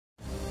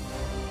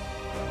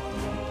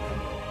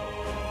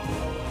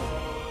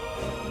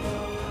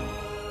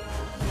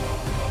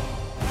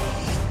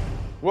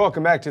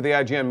Welcome back to the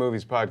IGN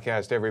Movies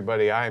Podcast,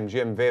 everybody. I'm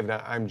Jim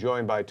Vavna. I'm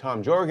joined by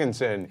Tom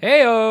Jorgensen.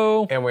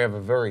 Heyo! And we have a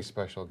very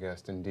special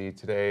guest indeed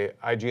today,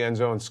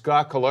 IGN's own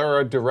Scott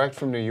Calera, direct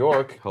from New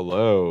York.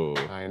 Hello.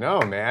 I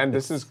know, man.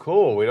 This is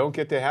cool. We don't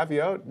get to have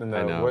you out in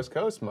the West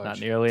Coast much. Not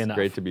nearly enough.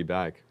 Great to be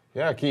back.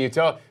 Yeah, can you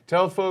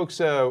tell folks,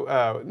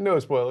 no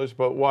spoilers,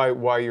 but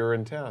why you're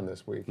in town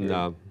this week?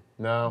 No.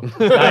 No.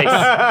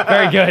 Nice.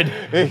 Very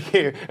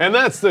good. And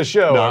that's the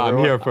show. No,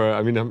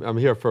 everyone. I'm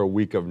here for a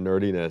week of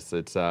nerdiness.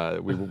 It's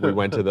we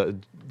went to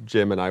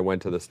Jim and I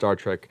went to the Star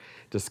Trek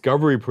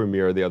Discovery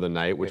premiere the other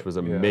night, which was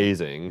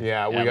amazing.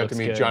 Yeah, we got to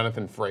meet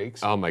Jonathan Frakes.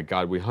 Oh my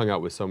God, we hung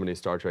out with so many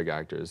Star Trek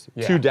actors.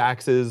 Yeah. 2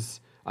 Daxes,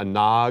 a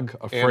Nog,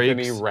 a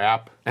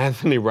Frakes.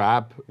 Anthony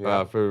Rapp,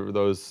 for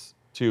those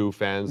 2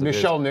 fans.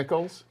 Nichelle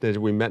Nichols.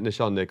 We met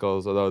Nichelle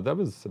Nichols, although that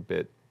was a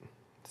bit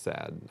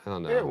sad. I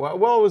don't know. Yeah,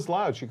 well, it was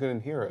loud. She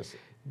couldn't hear us.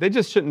 They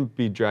just shouldn't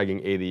be dragging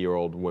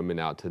 80-year-old women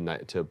out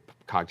to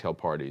cocktail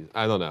parties.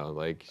 I don't know,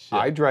 like. Shit.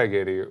 I drag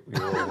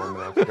 80-year-old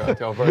women out to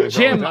cocktail parties.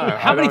 Jim,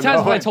 how many times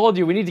have I told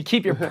you we need to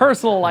keep your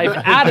personal life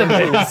out of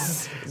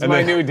this? It's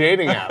my new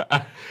dating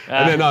app.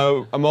 And then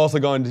I'm also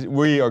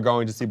we are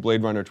going to see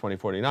Blade Runner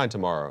 2049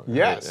 tomorrow.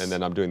 Yes. And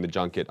then I'm doing the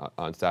junket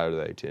on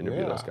Saturday to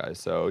interview those guys.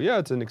 So yeah,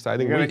 it's an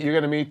exciting week. You're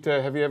going to meet,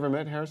 have you ever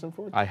met Harrison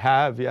Ford? I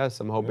have, yes.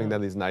 I'm hoping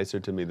that he's nicer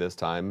to me this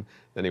time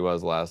than he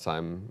was last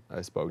time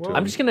I spoke to him.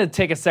 I'm just going to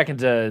take a second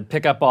to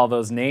pick up all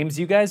those names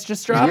you guys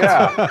just dropped.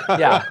 Yeah.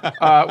 Yeah.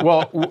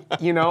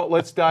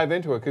 Let's dive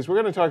into it because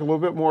we're going to talk a little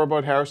bit more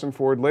about Harrison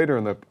Ford later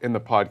in the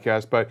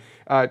podcast. But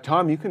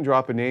Tom, you can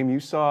drop a name.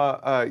 You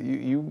saw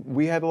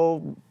we had a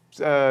little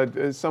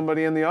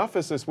somebody in the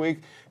office this week.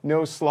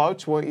 No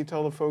slouch. Why don't you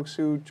tell the folks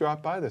who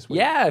dropped by this week?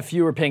 Yeah, if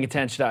you were paying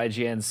attention to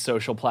IGN's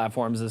social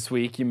platforms this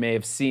week, you may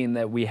have seen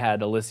that we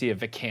had Alicia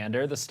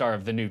Vikander, the star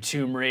of the new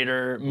Tomb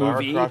Raider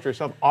movie. Lara Croft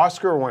herself,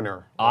 Oscar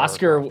winner.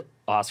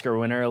 Oscar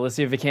winner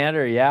Alicia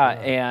Vikander,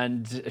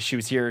 and she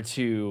was here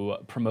to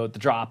promote the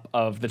drop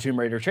of the Tomb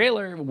Raider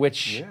trailer,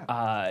 which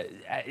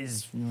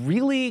is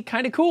really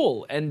kind of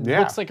cool and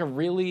looks like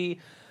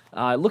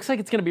looks like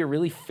it's going to be a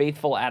really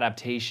faithful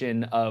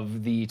adaptation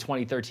of the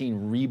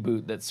 2013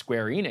 reboot that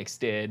Square Enix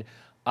did,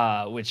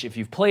 which, if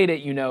you've played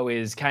it, you know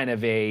is kind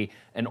of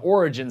an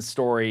origin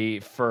story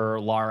for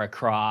Lara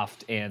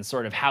Croft and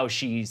sort of how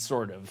she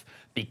sort of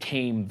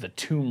became the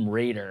Tomb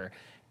Raider.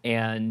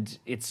 And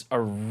it's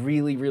a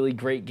really, really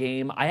great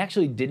game. I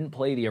actually didn't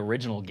play the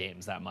original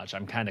games that much.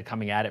 I'm kind of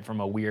coming at it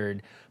from a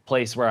weird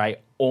place where I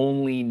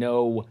only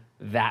know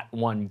that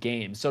one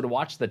game. So to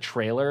watch the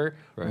trailer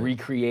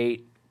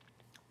recreate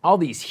all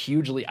these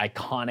hugely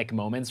iconic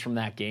moments from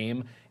that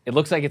game, it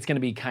looks like it's going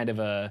to be kind of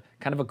a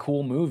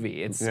cool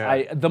movie.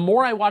 The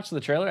more I watch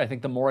the trailer, I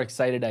think the more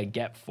excited I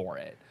get for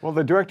it. Well,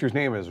 the director's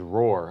name is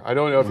Roar. I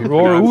don't know if he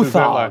Roar pronounces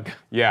Uthog. That.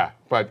 Yeah,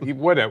 but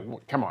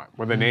come on,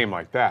 with a name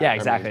like that. Yeah,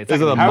 exactly. Is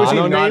it a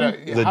mono name?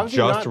 Is it How's he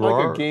just not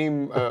Roar? like a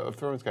Game of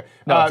Thrones guy?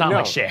 No, it's not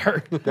like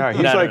Cher. No,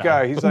 he's like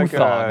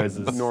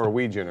Uthog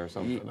Norwegian or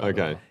something.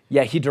 Okay.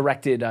 Yeah, he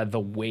directed The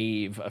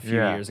Wave a few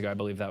years ago. I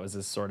believe that was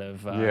his sort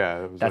of.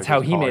 That's like how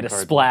his he made a calling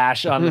card.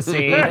 splash on the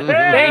scene.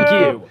 Thank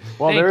you.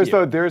 Well,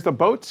 there's the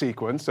boat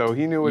sequence, so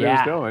he knew what he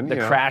was doing.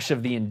 The crash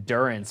of the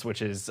Endurance,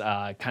 which is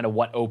kind of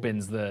what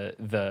opens the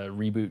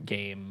reboot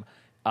game.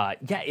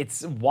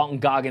 It's Walton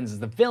Goggins is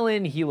the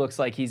villain. He looks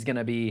like he's going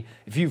to be,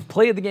 if you've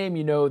played the game,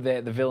 you know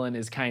that the villain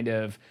is kind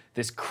of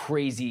this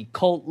crazy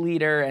cult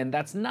leader, and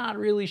that's not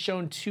really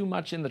shown too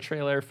much in the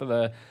trailer for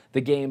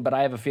the game, but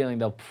I have a feeling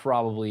they'll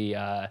probably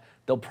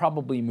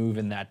move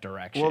in that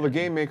direction. Well, the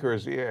game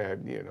makers,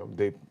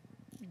 they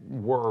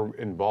were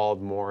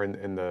involved more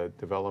in the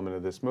development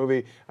of this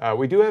movie.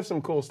 We do have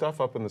some cool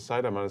stuff up on the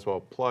site. I might as well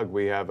plug.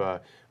 We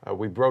have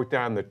we broke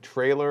down the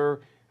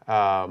trailer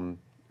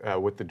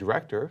with the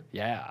director.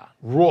 Yeah.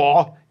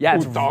 Raw. Yeah,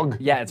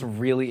 Uthog. it's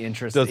really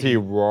interesting. Does he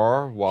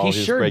roar while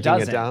he's breaking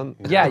it down?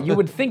 Yeah, you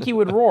would think he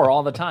would roar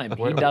all the time.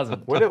 He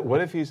doesn't.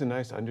 What if he's a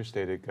nice,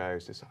 understated guy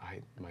who's just,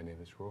 my name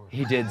is Roar.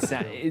 He did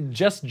sound,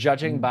 just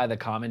judging by the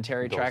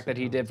commentary track that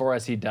he did for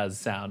us, he does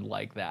sound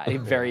like that.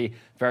 Very,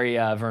 very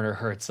Werner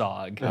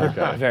Herzog.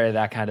 Very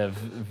that kind of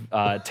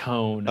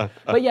tone.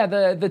 But yeah,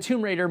 the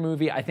Tomb Raider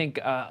movie, I think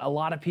a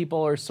lot of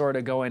people are sort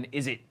of going,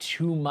 is it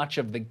too much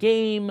of the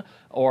game?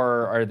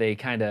 Or are they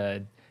kind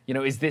of,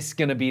 is this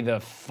going to be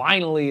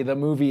finally the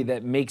movie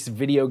that makes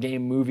video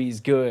game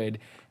movies good?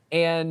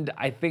 And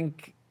I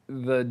think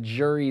the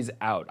jury's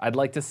out. I'd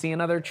like to see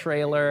another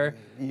trailer.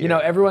 Yeah.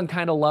 Everyone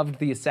kind of loved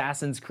the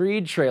Assassin's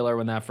Creed trailer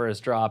when that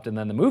first dropped, and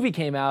then the movie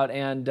came out,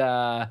 and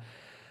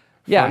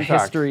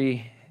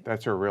history.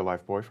 That's her real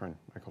life boyfriend,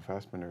 Michael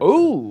Fassbender.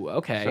 Oh,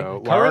 okay.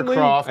 So Lara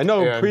Croft. I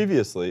know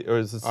previously, or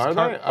is this?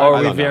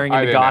 Are we veering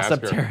into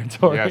gossip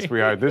territory? Yes, we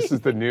are. This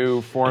is the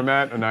new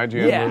format, an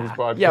IGN Movies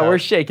podcast. Yeah, we're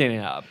shaking it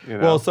up.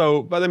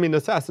 Well, but I mean,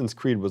 Assassin's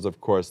Creed was, of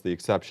course, the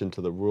exception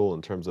to the rule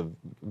in terms of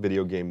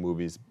video game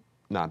movies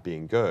not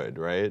being good,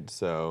 right?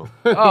 So.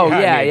 Oh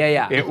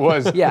yeah. It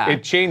was. Yeah.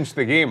 It changed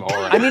the game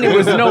already. I mean, it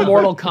was no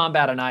Mortal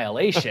Kombat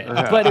Annihilation,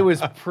 but it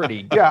was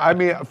pretty good. Yeah, I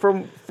mean,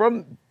 from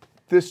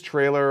this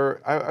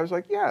trailer, I was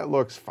like, yeah, it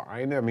looks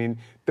fine. I mean,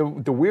 the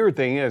weird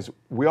thing is,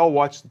 we all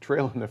watched the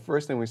trailer, and the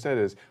first thing we said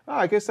is, oh,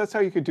 I guess that's how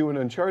you could do an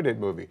Uncharted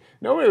movie.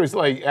 No, it was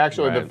like,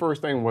 actually, the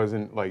first thing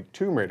wasn't like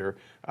Tomb Raider.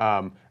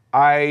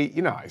 I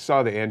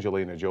saw the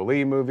Angelina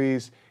Jolie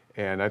movies,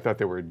 and I thought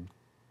they were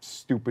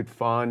stupid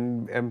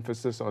fun,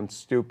 emphasis on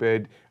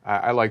stupid.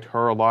 I liked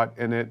her a lot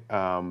in it.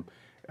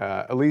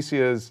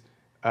 Alicia's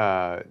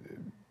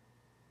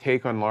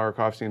take on Lara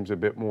Croft seems a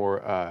bit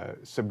more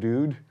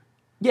subdued.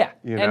 Yeah,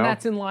 and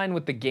that's in line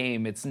with the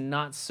game. It's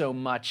not so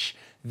much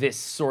this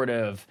sort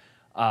of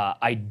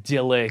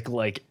idyllic,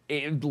 like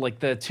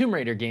the Tomb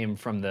Raider game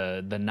from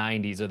the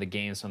 90s, or the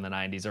games from the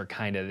 90s are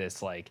kind of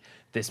this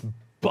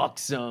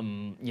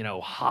buxom,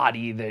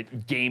 hottie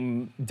that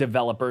game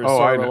developers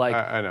sort of like.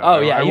 I know. Oh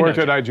yeah, I worked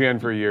at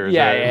IGN for years.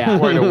 Yeah. I'm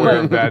quite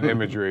aware of that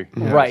imagery.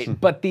 Yes. Right,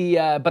 but the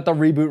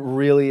reboot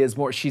really is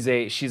more. She's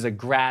a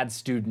grad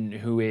student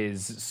who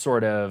is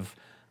sort of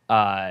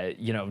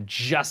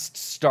just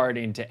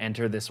starting to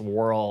enter this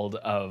world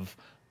of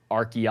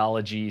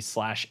archaeology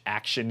 /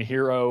 action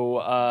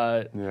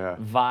hero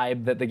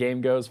vibe that the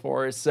game goes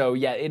for. So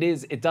yeah,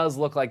 it does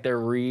look like they're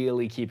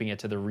really keeping it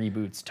to the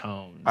reboot's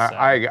tone. So.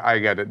 I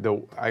get it.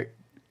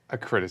 A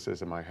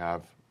criticism I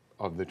have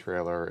of the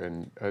trailer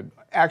and a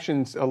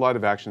lot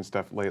of action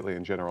stuff lately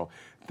in general,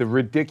 the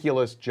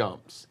ridiculous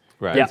jumps.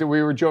 Right. Yeah. So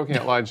we were joking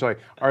at lunch, like,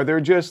 are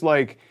there just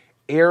like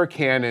air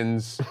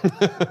cannons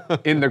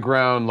in the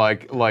ground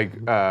like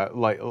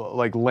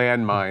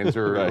landmines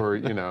or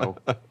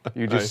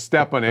you just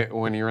step on it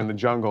when you're in the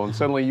jungle and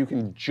suddenly you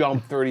can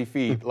jump 30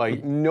 feet.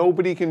 Like,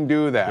 nobody can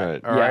do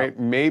that. All right.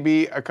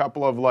 Maybe a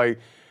couple of like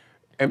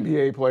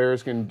NBA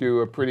players can do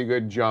a pretty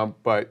good jump,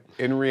 but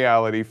in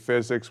reality,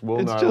 physics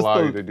will not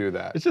allow you to do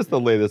that. It's just the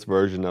latest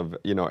version of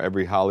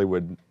every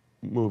Hollywood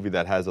movie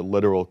that has a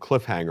literal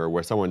cliffhanger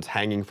where someone's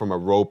hanging from a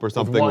rope or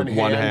something with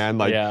one hand.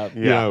 Like,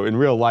 in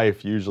real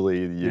life,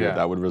 usually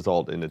that would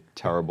result in a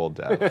terrible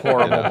death.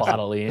 Horrible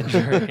bodily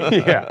injury.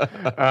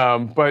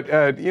 But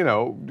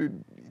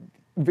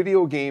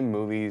video game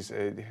movies,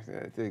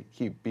 to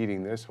keep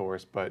beating this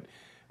horse, but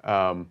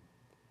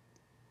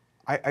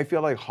I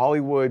feel like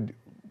Hollywood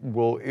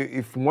will,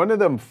 if one of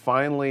them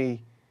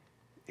finally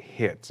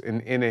hits,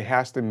 and it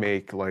has to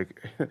make,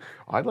 like,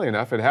 oddly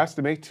enough, it has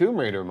to make Tomb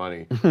Raider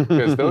money,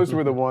 because those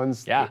were the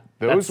ones,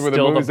 those were the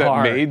movies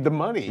that made the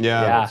money.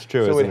 Yeah, that's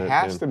true. So it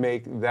has to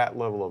make that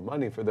level of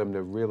money for them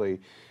to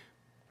really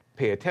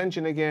pay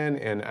attention again.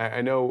 And I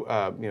know,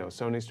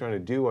 Sony's trying to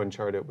do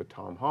Uncharted with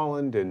Tom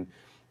Holland and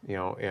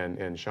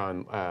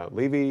Sean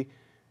Levy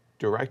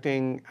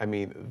directing. I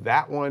mean,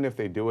 that one, if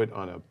they do it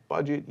on a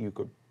budget, you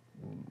could,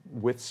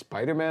 with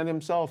Spider-Man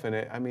himself in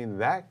it, I mean,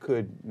 that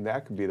could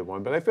be the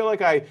one. But I feel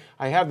like I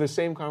have the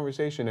same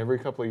conversation every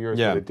couple of years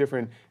with a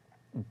different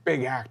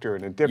big actor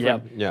and a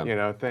different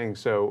thing.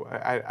 So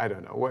I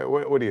don't know.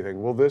 What do you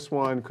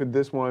think? Could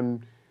this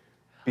one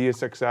be a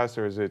success,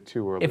 or is it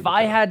too early? If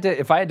I had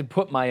to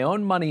put my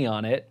own money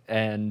on it,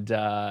 and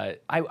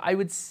I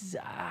would,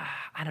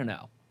 I don't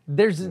know.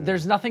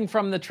 There's nothing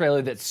from the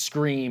trailer that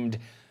screamed,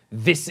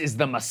 this is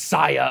the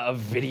messiah of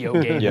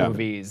video game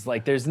movies.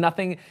 Like, there's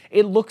nothing.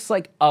 It looks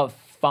like a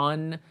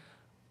fun.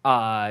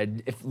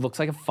 It looks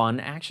like a fun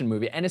action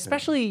movie, and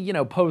especially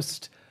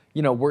post.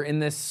 We're in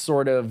this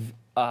sort of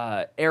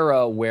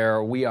era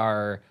where we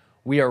are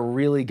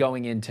really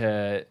going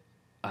into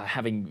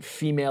having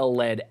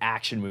female-led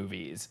action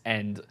movies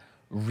and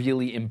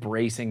really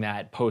embracing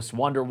that post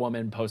Wonder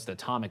Woman, post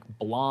Atomic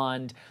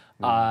Blonde.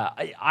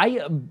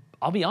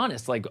 I'll be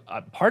honest, like,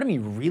 part of me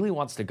really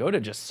wants to go to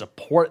just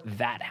support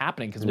that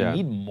happening, because we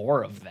need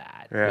more of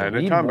that. Yeah, and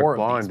Atomic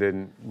Blonde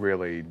didn't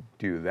really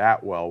do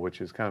that well, which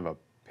is kind of a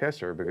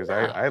pisser, because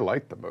I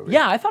liked the movie.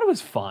 Yeah, I thought it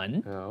was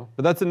fun.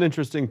 But that's an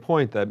interesting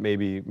point, that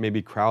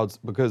maybe crowds,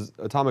 because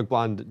Atomic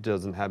Blonde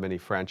doesn't have any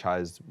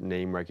franchise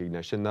name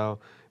recognition, though.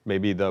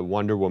 Maybe the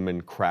Wonder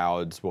Woman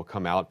crowds will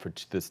come out for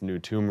this new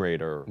Tomb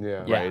Raider,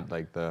 right?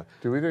 Like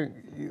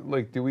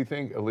Do we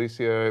think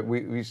Alicia?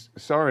 We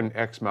saw her in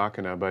Ex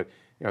Machina, but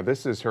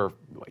this is her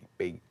like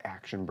big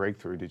action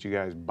breakthrough. Did you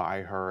guys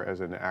buy her as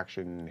an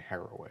action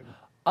heroine?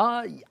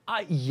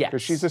 Yes.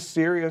 Because she's a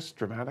serious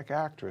dramatic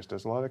actress,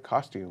 does a lot of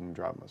costume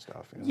drama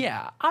stuff.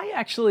 Yeah,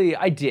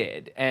 I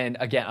did. And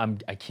again,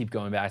 I keep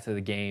going back to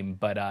the game,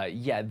 but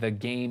the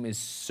game is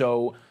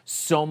so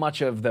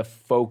much of the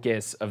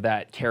focus of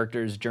that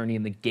character's journey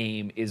in the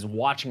game is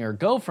watching her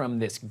go from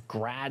this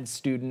grad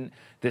student,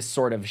 this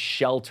sort of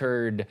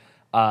sheltered,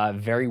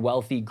 very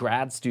wealthy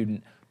grad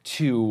student,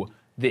 to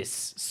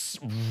this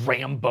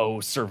Rambo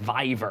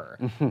survivor.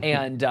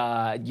 And,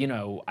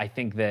 I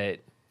think that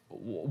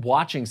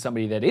watching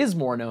somebody that is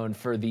more known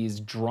for these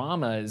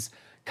dramas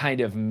kind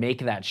of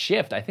make that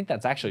shift, I think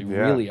that's actually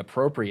really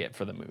appropriate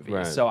for the movie.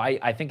 Right. So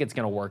I think it's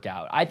going to work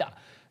out.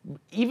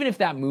 Even if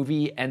that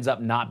movie ends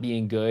up not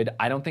being good,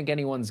 I don't think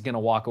anyone's going to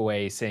walk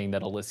away saying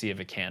that Alicia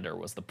Vikander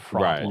was the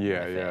problem.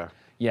 Right. Yeah.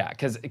 Yeah,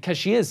 because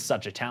she is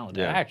such a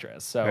talented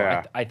actress.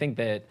 So I think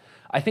that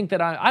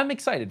I'm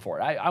excited for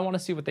it. I want to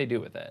see what they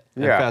do with it.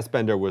 And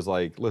Fassbender was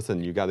like,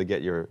 listen, you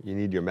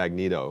need your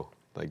Magneto.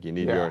 Like you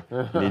need your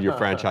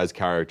franchise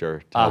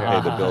character to help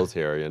pay the bills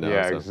here, you know.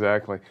 Yeah, so.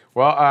 exactly.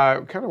 Well,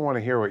 I kind of want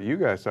to hear what you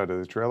guys thought of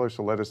the trailer,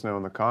 so let us know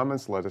in the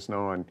comments. Let us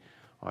know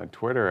on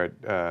Twitter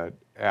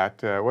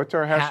at what's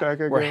our hashtag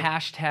again? We're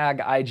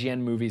hashtag IGN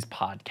Movies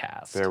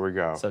Podcast. There we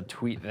go. So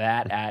tweet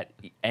that at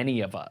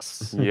any of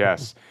us.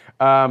 Yes.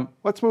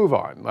 Let's move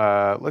on.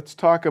 Let's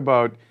talk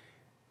about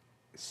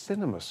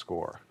cinema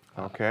score.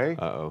 Okay.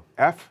 Uh-oh.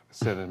 F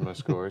cinema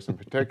scores in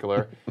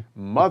particular.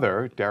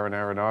 Mother, Darren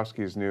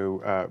Aronofsky's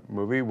new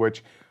movie,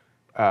 which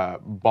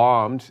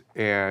bombed,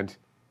 and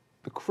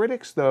the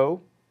critics,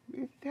 though,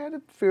 it had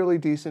a fairly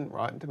decent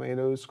Rotten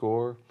Tomatoes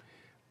score.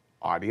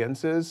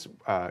 Audiences,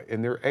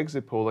 in their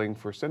exit polling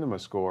for cinema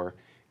score,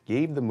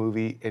 gave the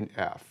movie an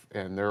F,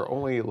 and there are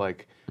only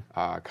like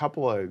a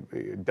couple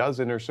of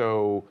dozen or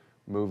so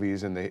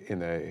movies in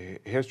the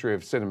history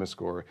of cinema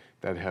score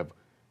that have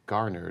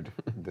garnered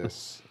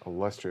this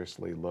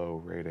illustriously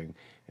low rating,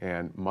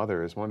 and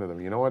Mother is one of them.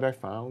 You know what I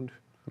found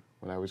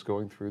when I was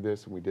going through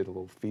this, and we did a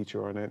little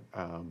feature on it?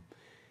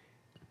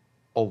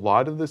 A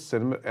lot of the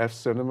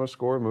cinema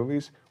score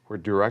movies were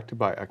directed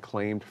by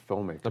acclaimed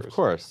filmmakers. Of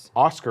course.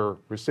 Oscar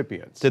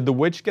recipients. Did The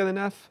Witch get an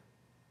F?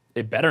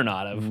 It better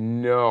not have.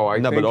 No,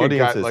 I think but it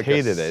audiences got like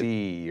hated a it.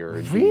 C or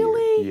a D.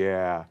 Really?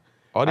 Yeah.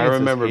 Audiences I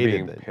remember hated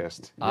being it.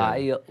 pissed.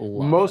 I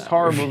love Most that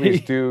horror movie.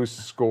 movies do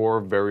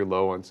score very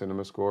low on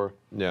cinema score.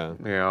 Yeah.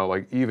 You know,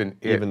 like even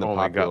Even it the only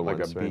popular got like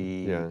ones, a right?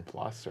 B Yeah.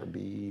 plus or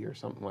B or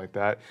something like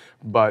that.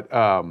 But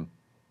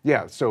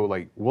yeah, so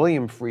like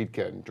William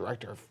Friedkin,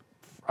 director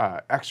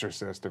of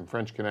Exorcist and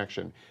French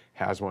Connection,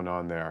 has one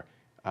on there.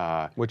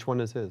 Which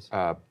one is his?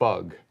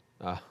 Bug,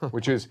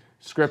 which is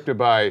scripted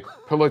by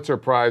Pulitzer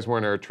Prize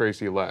winner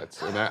Tracy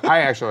Letts. And I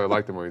actually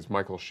like the movies,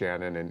 Michael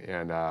Shannon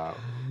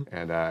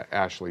and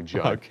Ashley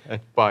Judd.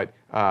 Okay. But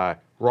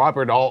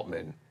Robert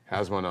Altman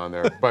has one on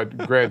there. But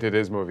granted,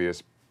 his movie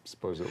is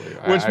supposedly...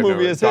 Which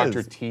movie is Dr.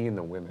 his? T and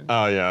the Women.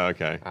 Oh, yeah,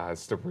 okay.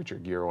 It's the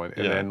Richard Gere one.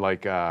 And Yeah. then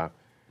like,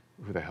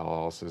 who the hell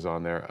else is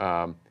on there?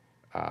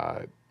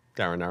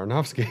 Darren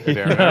Aronofsky.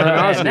 Darren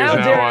Aronofsky is Now now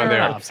Darren on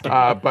there.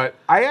 Aronofsky. But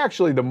I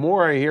actually, the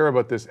more I hear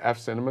about this F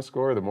cinema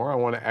score, the more I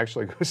want to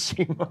actually go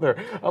see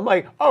Mother. I'm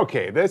like,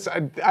 okay, this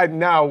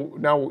now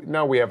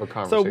we have a So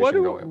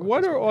conversation going.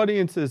 what are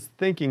audiences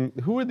thinking?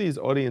 Who are these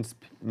audience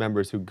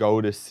members who go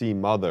to see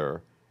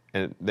Mother,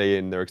 and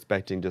they're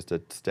expecting just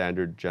a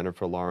standard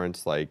Jennifer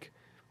Lawrence like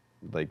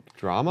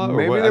drama? Or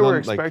Maybe what? they I were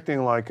don't, like-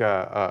 expecting like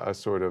a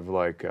sort of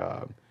like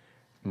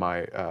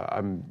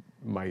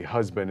my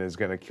husband is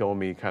going to kill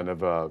me kind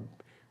of a.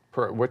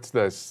 What's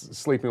the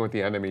Sleeping with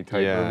the Enemy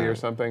type Yeah. movie or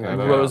something? I don't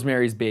know.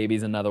 Rosemary's Baby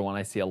is another one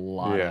I see a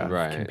lot Yeah. of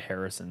Right.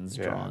 comparisons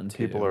Yeah, drawn to.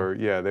 people are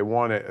they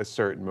wanted a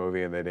certain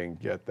movie and they didn't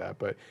get that,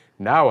 but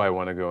now I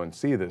want to go and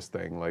see this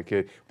thing like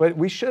it. But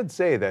we should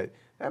say that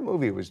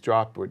movie was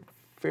dropped with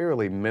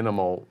fairly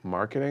minimal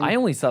marketing. I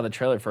only saw the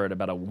trailer for it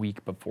about a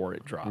week before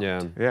it dropped.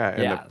 Yeah. Yeah,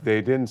 and Yeah.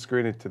 they didn't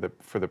screen it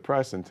for the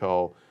press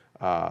until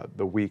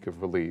the week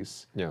of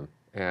release. Yeah.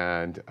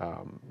 And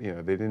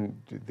they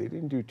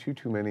didn't do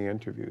too many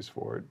interviews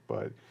for it,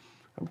 but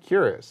I'm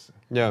curious.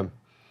 Yeah,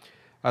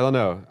 I don't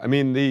know. I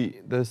mean,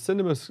 the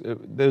cinema.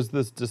 There's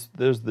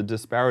the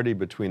disparity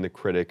between the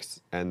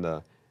critics and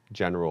the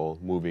general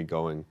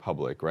movie-going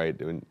public, right?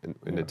 And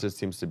it just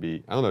seems to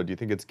be. I don't know. Do you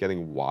think it's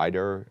getting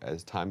wider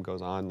as time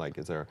goes on? Like,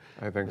 is there?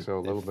 I think so a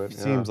little bit.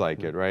 Seems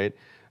like it, right?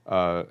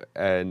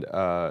 And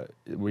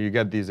when you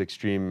get these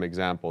extreme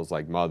examples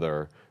like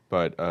Mother,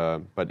 but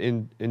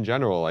in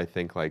general, I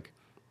think like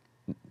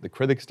the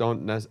critics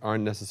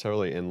aren't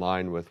necessarily in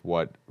line with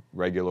what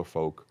regular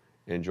folk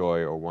enjoy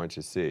or want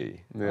to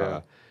see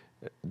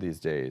these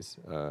days.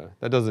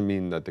 That doesn't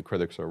mean that the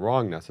critics are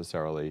wrong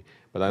necessarily,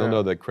 but I don't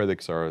know that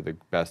critics are the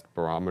best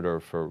barometer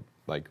for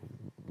like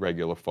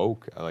regular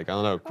folk. Like I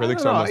don't know,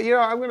 critics are.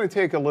 I'm going to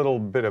take a little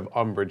bit of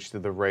umbrage to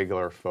the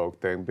regular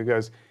folk thing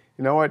because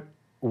you know what,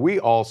 we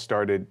all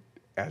started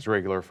as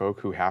regular folk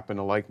who happen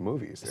to like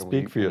movies.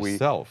 Speak for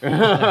yourself.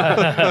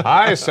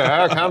 Hi,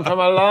 sir. Come from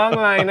a long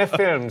line of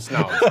film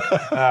snobs.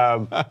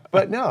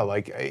 But no,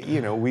 like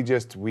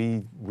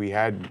we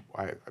had.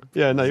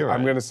 Yeah, no, you're right.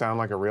 I'm going to sound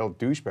like a real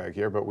douchebag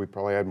here, but we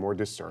probably had more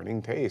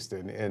discerning taste,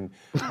 and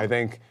I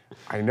think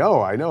I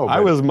know. I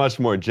but- was much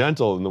more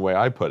gentle in the way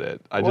I put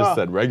it. I just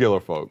said regular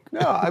folk.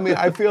 No, I mean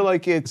I feel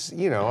like it's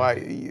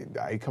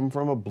I come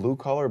from a blue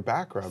collar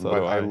background, So but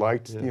do I I.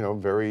 liked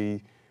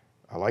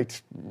I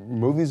liked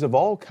movies of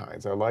all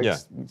kinds. I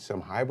liked some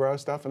highbrow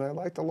stuff, and I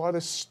liked a lot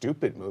of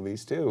stupid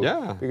movies too.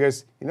 Yeah.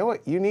 Because you know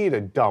what, you need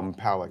a dumb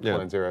palate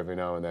cleanser every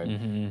now and then.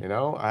 Mm-hmm. You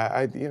know,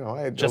 I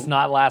Just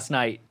not last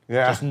night.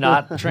 Yeah. Just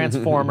not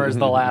Transformers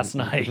the last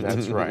night.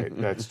 That's right.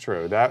 That's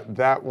true.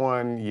 That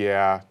one,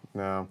 yeah.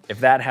 No.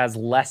 If that has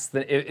less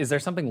than, is there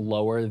something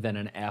lower than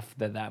an F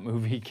that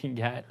movie can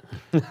get?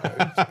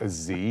 A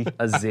Z.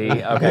 A Z.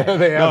 Okay.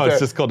 They have No, it's to-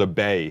 just called a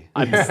bay.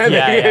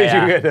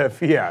 Yeah. You get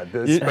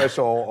the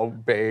special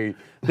Bay.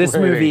 This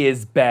rating. movie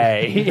is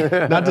Bay.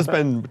 Not to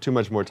spend too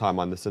much more time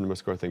on the cinema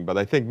score thing, but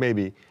I think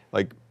maybe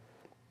like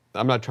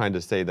I'm not trying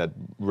to say that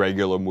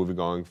regular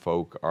movie-going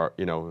folk are,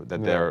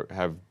 that they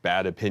have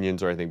bad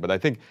opinions or anything, but I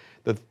think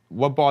that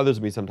what bothers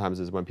me sometimes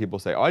is when people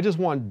say, "Oh, I just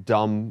want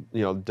dumb,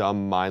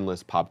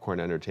 mindless popcorn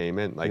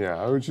entertainment." Like,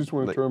 yeah, I just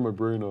want to turn my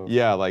brain off.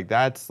 Yeah,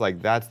 that's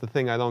the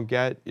thing I don't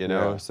get,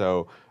 Yeah.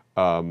 So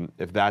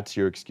if that's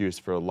your excuse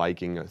for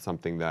liking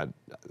something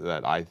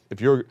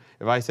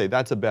if I say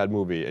that's a bad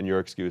movie and your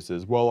excuse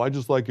is, well, I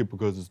just like it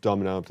because it's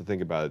dumb and I don't have to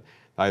think about it,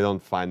 I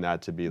don't find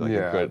that to be like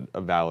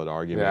a valid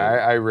argument.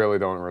 Yeah, I really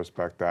don't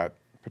respect that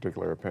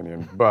particular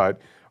opinion.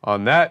 But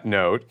on that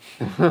note,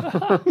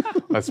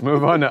 let's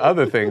move on to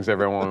other things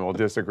everyone will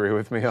disagree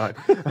with me on.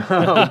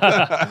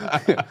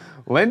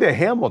 Linda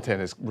Hamilton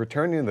is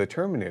returning to the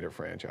Terminator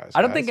franchise.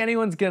 I don't think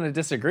anyone's going to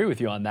disagree with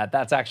you on that.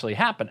 That's actually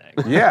happening.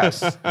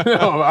 Yes.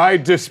 No, I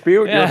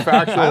dispute your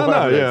factual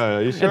evidence. Yeah,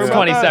 you sure It's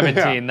about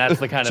 2017. That's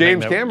the kind of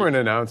James thing Cameron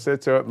announced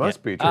it, so it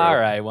must be true. All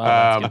right, well,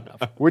 that's good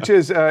enough. Which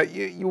is,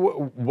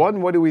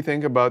 one, what do we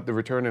think about the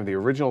return of the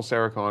original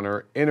Sarah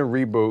Connor in a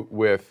reboot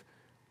with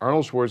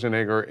Arnold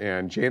Schwarzenegger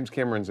and James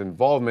Cameron's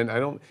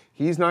involvement?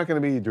 He's not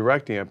going to be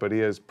directing it, but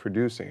he is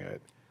producing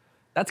it.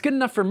 That's good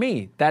enough for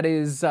me. That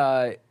is,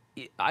 I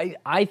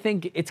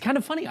think it's kind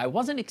of funny. I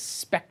wasn't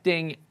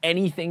expecting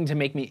anything to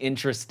make me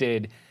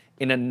interested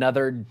in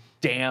another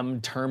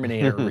damn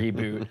Terminator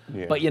reboot.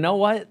 Yeah. But you know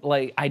what?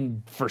 Like, I,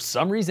 for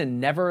some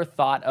reason, never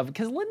thought of,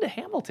 because Linda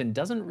Hamilton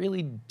doesn't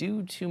really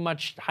do too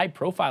much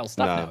high-profile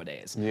stuff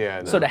nowadays.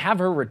 Yeah, So to have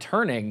her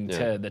returning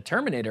to the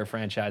Terminator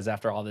franchise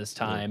after all this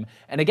time,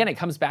 and again, it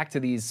comes back to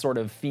these sort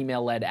of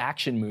female-led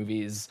action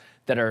movies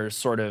that are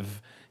sort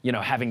of,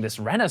 having this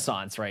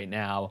renaissance right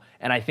now.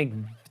 And I think,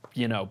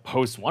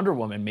 post Wonder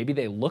Woman, maybe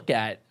they look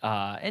at,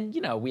 and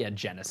we had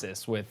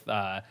Genesis with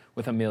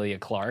Emilia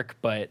Clarke,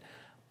 but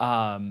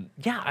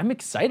I'm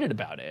excited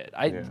about it.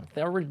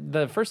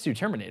 The first two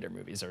Terminator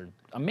movies are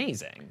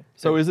amazing.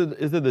 So is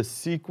it a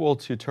sequel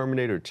to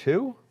Terminator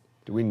 2?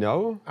 Do we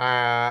know?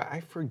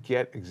 I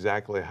forget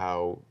exactly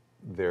how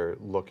they're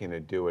looking to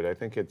do it. I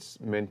think it's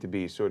meant to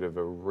be sort of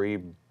a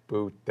reboot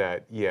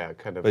that,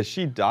 kind of. But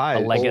she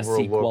died. A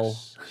Legacy sequel.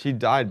 She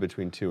died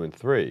between 2 and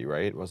 3,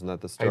 right? Wasn't that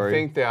the story? I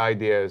think the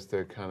idea is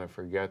to kind of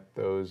forget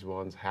those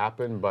ones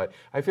happened, but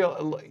I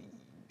feel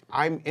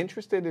I'm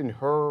interested in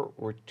her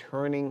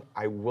returning.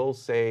 I will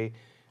say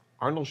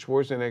Arnold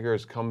Schwarzenegger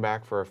has come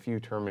back for a few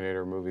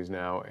Terminator movies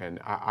now, and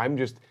I'm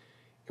just,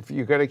 if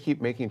you're going to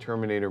keep making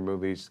Terminator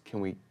movies, can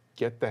we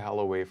get the hell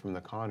away from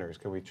the Connors?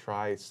 Can we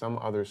try some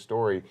other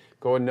story,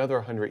 go another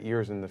 100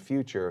 years in the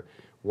future?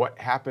 What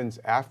happens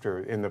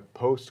after, in the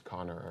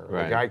post-Connor era?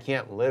 Right. The guy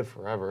can't live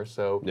forever,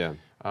 so Yeah.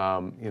 I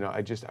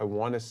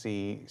want to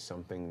see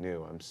something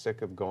new. I'm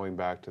sick of going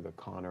back to the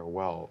Connor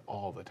well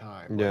all the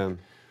time. Yeah.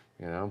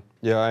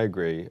 Yeah, I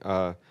agree.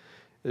 I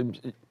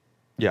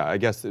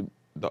guess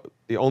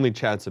the only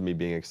chance of me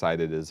being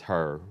excited is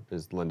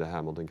Linda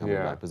Hamilton coming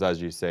back. Because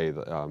as you say,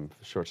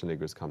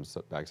 Schwarzenegger's come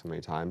back so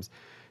many times.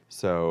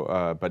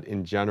 So, but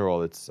in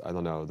general, I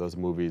don't know, those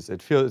movies,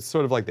 it's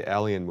sort of like the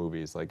Alien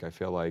movies. Like, I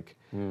feel like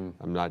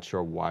I'm not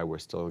sure why we're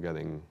still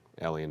getting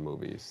Alien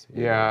movies.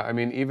 Yeah, I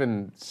mean,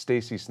 even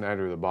Stacey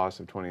Snider, the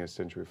boss of 20th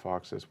Century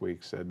Fox this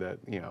week, said that,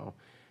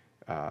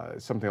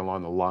 something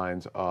along the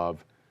lines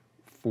of,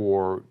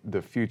 for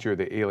the future of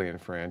the Alien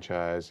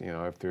franchise,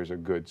 if there's a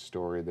good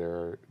story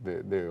there,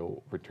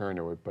 they'll return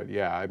to it. But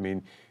yeah, I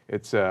mean,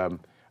 it's,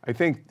 I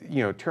think,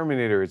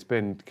 Terminator, it's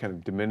been kind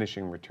of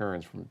diminishing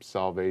returns from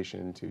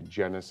Salvation to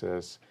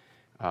Genesis.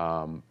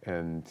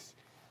 And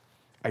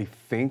I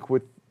think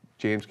with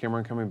James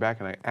Cameron coming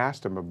back, and I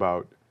asked him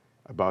about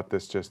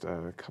this just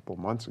a couple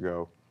months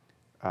ago,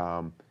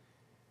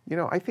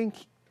 I think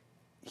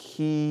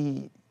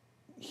he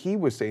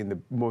was saying the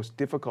most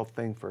difficult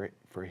thing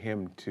for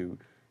him to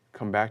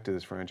come back to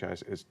this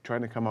franchise is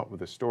trying to come up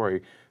with a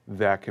story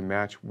that can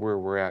match where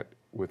we're at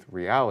with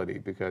reality,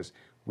 because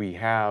we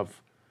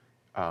have,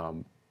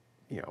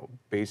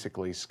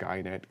 basically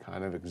Skynet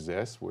kind of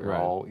exists. We're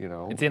all,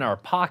 It's in our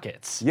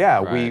pockets.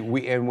 Yeah,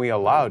 we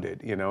allowed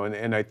it,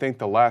 and I think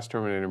the last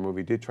Terminator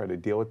movie did try to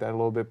deal with that a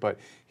little bit, but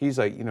he's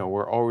like,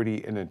 we're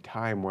already in a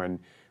time when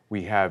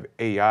we have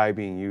AI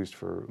being used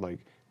for like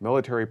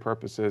military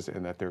purposes,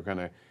 and that they're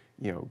gonna,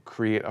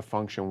 create a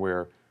function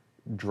where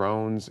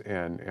drones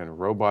and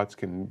robots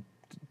can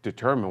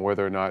determine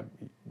whether or not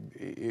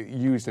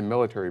used in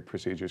military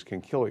procedures can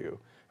kill you.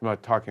 I'm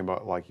not talking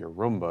about like your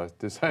Roomba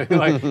deciding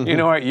like, you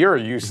know what, you're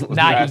useless.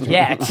 Not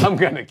yet. I'm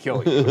gonna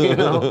kill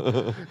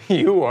you.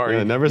 You are.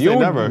 Yeah, never say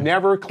never.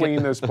 Never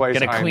clean this place.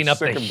 Gonna clean up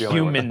the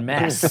human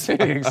mess.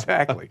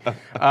 Exactly.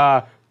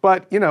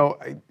 But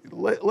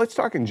let's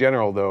talk in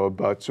general though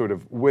about sort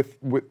of with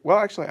well,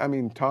 actually, I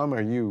mean, Tom,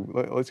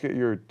 let's get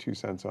your 2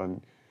 cents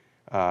on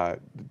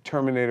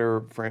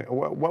Terminator.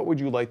 What would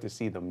you like to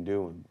see them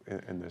do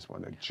in this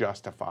one to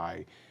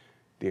justify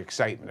the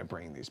excitement of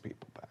bringing these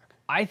people back?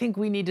 I think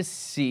we need to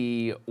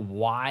see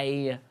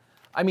why.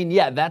 I mean,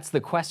 that's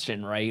the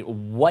question, right?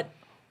 What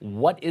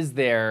is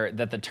there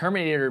that the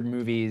Terminator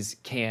movies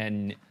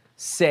can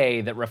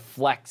say that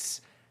reflects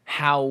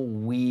how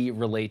we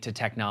relate to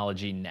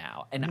technology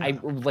now. And I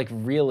like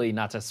really,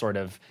 not to sort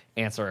of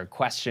answer a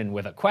question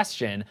with a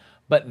question,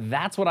 but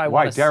that's what I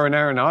want to. Why? Darren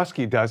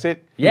Aronofsky does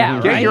it. Yeah,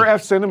 Get right? your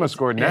F cinema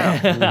score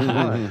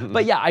now.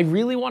 But yeah, I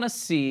really want to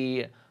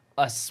see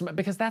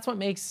because that's what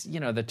makes,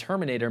 the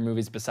Terminator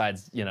movies,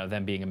 besides,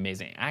 them being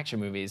amazing action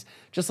movies,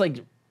 just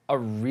like a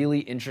really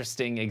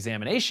interesting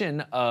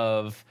examination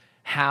of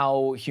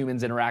how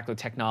humans interact with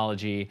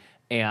technology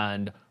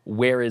and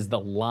where is the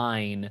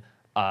line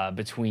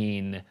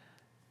between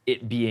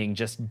it being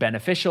just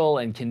beneficial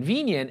and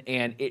convenient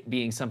and it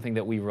being something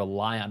that we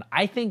rely on.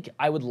 I think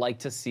I would like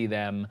to see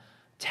them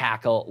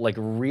tackle, like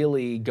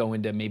really go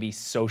into maybe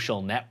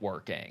social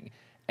networking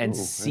and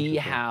see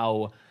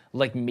how,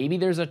 like maybe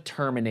there's a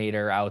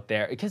Terminator out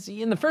there, because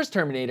in the first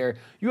Terminator,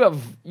 you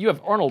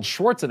have Arnold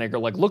Schwarzenegger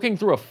like looking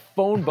through a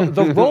phone book.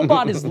 The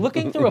robot is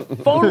looking through a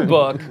phone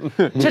book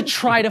to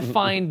try to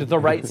find the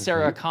right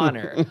Sarah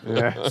Connor.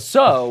 Yeah.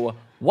 So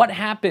what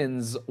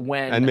happens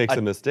when and makes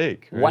a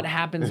mistake? Right? What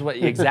happens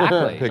when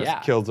exactly?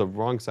 Kills a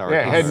wrong Sarah.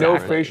 Yeah, Connor. had no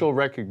facial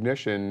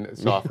recognition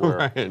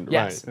software.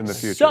 Yes. In the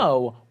future.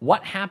 So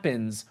what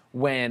happens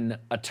when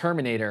a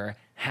Terminator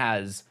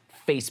has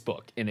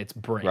Facebook in its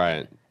brain?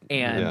 Right.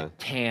 And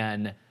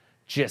can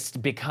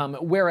just become,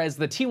 whereas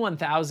the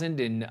T-1000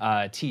 in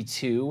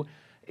T2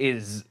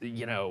 is,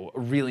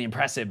 really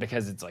impressive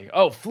because it's like,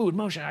 oh, fluid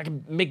motion, I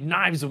can make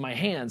knives with my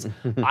hands.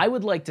 I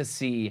would like to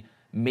see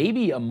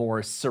maybe a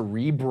more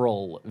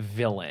cerebral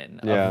villain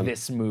of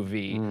this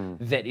movie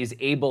that is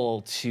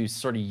able to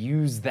sort of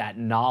use that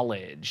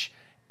knowledge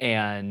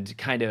and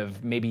kind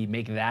of maybe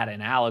make that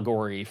an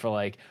allegory for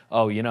like,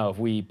 oh, if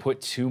we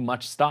put too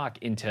much stock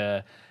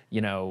into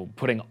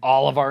putting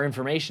all of our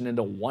information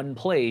into one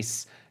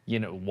place,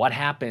 what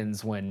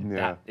happens when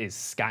that is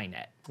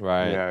Skynet?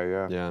 Right.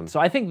 Yeah. So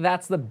I think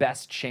that's the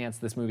best chance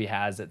this movie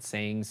has at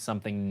saying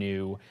something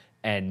new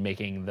and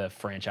making the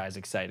franchise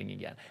exciting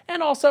again.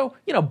 And also,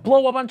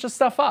 blow a bunch of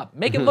stuff up.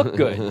 Make it look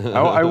good.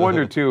 I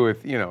wonder, too,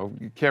 if,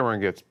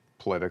 Cameron gets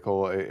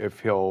political, if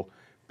he'll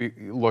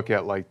look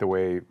at, like, the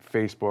way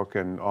Facebook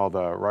and all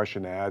the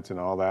Russian ads and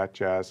all that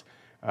jazz,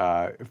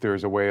 if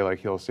there's a way, like,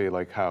 he'll say,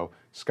 like, how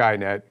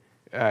Skynet,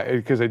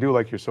 because I do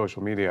like your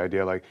social media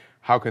idea, like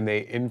how can they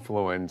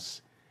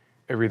influence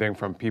everything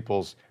from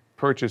people's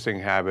purchasing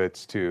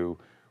habits to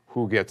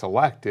who gets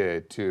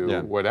elected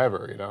to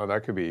whatever,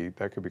 that could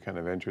be kind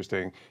of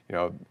interesting.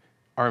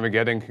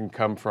 Armageddon can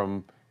come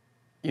from,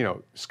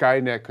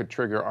 Skynet could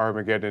trigger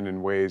Armageddon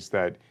in ways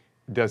that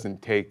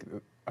doesn't take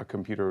a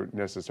computer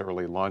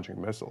necessarily launching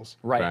missiles.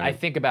 Right. I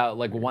think about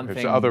like one thing.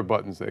 There's other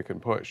buttons they can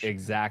push.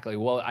 Exactly.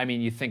 Well, I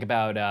mean, you think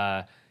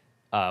about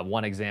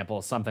one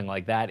example, something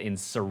like that in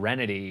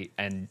Serenity,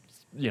 and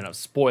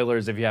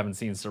spoilers if you haven't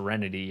seen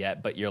Serenity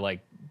yet, but you're like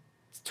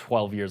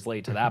 12 years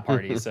late to that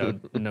party, so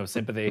no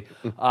sympathy.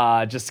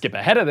 Just skip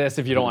ahead of this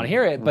if you don't want to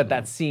hear it. But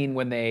that scene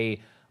when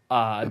they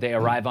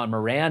arrive on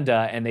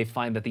Miranda and they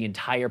find that the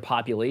entire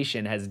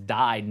population has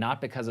died,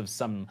 not because of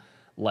some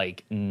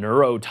like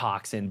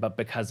neurotoxin, but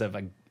because of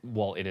it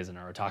is a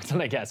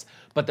neurotoxin, I guess,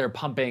 but they're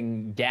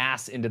pumping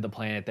gas into the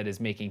planet that is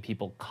making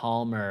people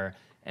calmer,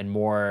 and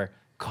more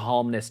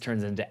calmness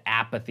turns into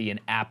apathy, and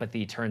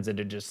apathy turns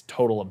into just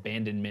total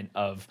abandonment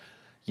of,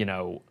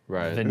 the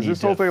Is need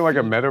this whole thing like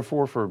a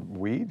metaphor for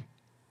weed?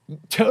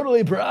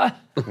 Totally, bruh.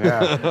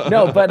 Yeah.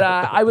 No, but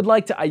I would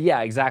like to,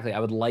 exactly. I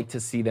would like to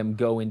see them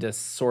go into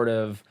sort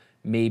of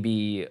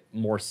maybe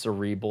more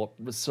cerebral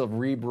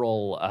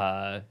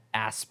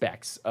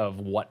aspects of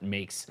what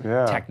makes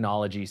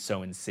technology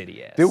so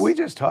insidious. Did we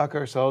just talk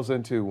ourselves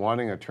into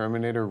wanting a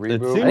Terminator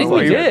reboot? Seems I think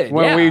we did.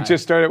 When we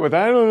just started with,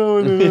 I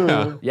don't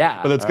know.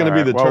 Yeah. But it's going to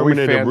be the Well, we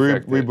Terminator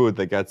fanficked it. reboot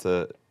that gets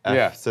a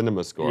F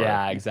cinema score.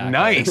 Yeah, exactly.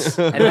 Nice.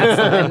 And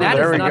that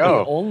There is we not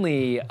go. the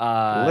only.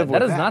 Live with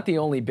That is that. not the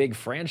only big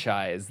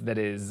franchise that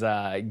is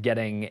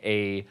getting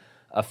a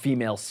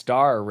female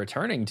star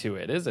returning to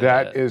it, is it?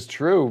 That is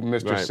true,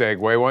 Mr. Right.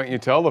 Segway. Why don't you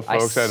tell the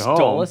folks I at home?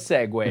 stole a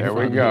segue. There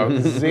we from go.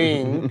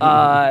 Zing.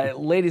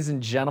 Ladies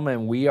and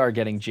gentlemen, we are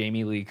getting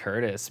Jamie Lee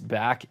Curtis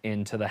back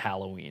into the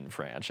Halloween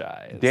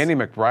franchise. Danny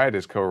McBride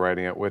is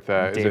co-writing it with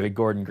David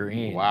Gordon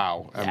Green.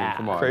 Wow. I mean,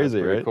 come on. Crazy,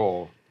 that's pretty right?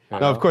 cool.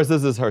 Now, of course,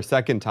 this is her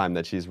second time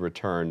that she's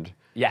returned to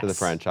the Yes.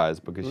 franchise,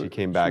 because she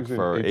came back was in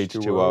for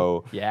H2O.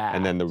 H2O, Yeah.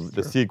 and then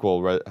the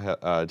sequel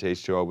to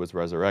H2O was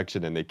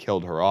Resurrection, and they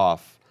killed her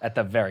off At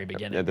the very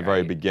beginning. at the very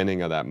right?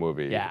 beginning of that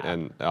movie. Yeah.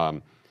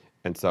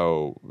 And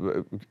so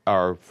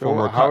our how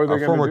are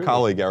they gonna do this?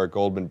 colleague Eric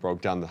Goldman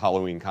broke down the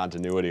Halloween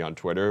continuity on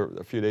Twitter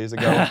a few days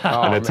ago.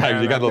 Oh, And it's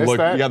man, you got to I missed look,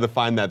 that. you got to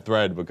find that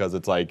thread, because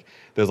it's like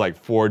there's like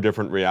 4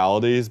 different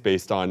realities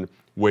based on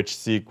which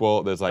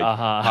sequel. There's like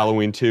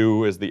Halloween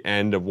 2 is the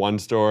end of one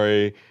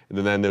story, and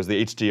then there's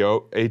the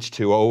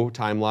H2O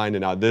timeline, and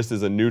now this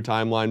is a new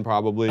timeline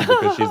probably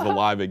because she's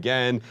alive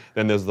again.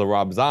 Then there's the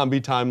Rob Zombie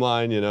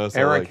timeline, So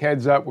Eric, like,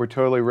 heads up, we're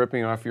totally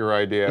ripping off your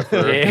idea for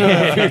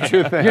a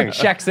future thing. Your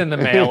check's in the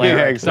mail, Eric.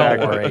 Yeah,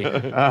 exactly.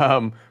 Don't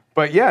worry.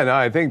 But yeah, no,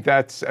 I think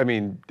that's, I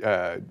mean,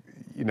 I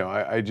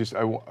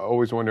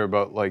always wonder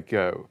about like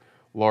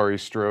Laurie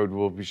Strode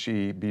will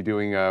she be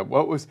doing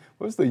what was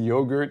the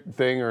yogurt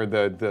thing or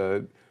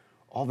the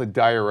all the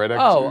diuretic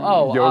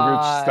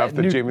yogurt stuff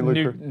that Jamie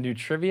Lee Curtis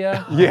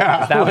Nutrivia?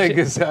 Yeah,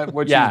 is that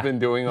what she's been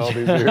doing all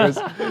these years?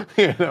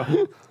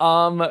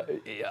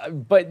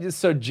 But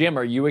so Jim,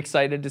 are you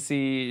excited to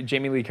see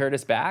Jamie Lee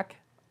Curtis back?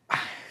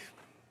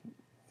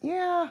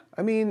 Yeah,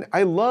 I mean,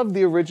 I love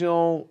the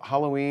original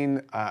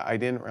Halloween. I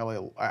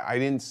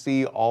didn't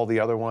see all the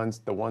other ones.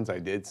 The ones I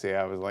did see,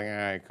 I was like,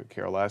 I could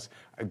care less.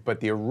 But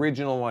the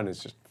original one is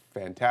just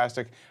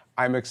fantastic.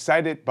 I'm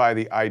excited by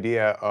the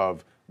idea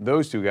of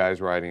those two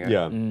guys writing it.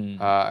 Yeah.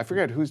 I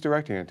forget who's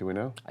directing it. Do we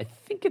know? I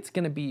think it's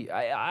going to be,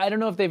 I don't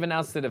know if they've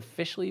announced it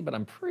officially, but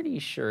I'm pretty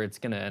sure it's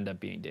going to end up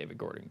being David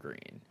Gordon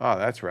Green. Oh,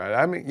 that's right.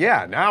 I mean,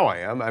 yeah, now I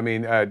am. I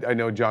mean, I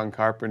know John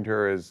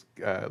Carpenter is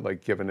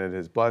given it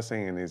his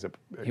blessing, and he's a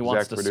he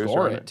wants to producer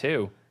score it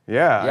too.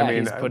 Yeah, Yeah, I mean,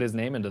 he's put his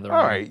name into the all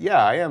ring. right,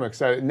 yeah, I am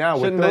excited. Now,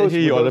 Shouldn't with those,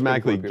 he with those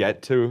automatically people-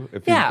 get to?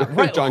 If Yeah, he,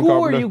 right. John Who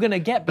Carpenter? are you going to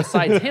get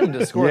besides him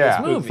to score Yeah.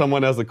 this movie?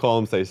 Someone has to call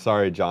him and say,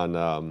 sorry, John,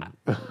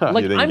 you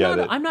Like, didn't get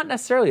it. I'm not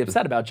necessarily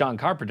upset about John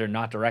Carpenter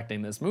not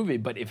directing this movie,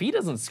 but if he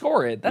doesn't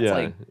score it, that's Yeah,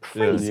 like yeah.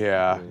 crazy.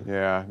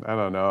 Yeah, I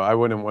don't know. I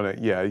wouldn't want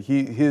to. Yeah,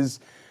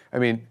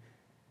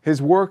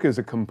 his work as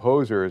a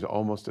composer is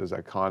almost as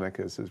iconic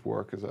as his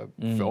work as a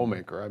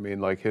filmmaker. I mean,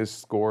 like his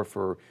score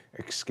for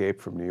Escape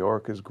from New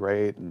York is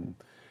great, and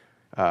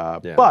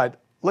but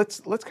let's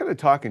kind of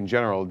talk in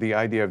general the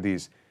idea of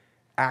these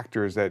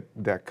actors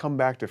that come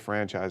back to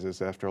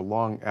franchises after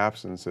long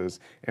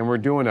absences, and we're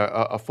doing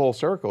a full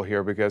circle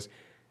here because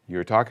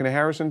you're talking to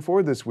Harrison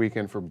Ford this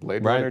weekend for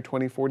Blade Runner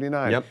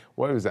 2049. Yep.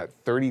 What was that?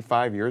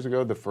 35 years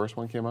ago, the first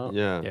one came out.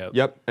 Yeah.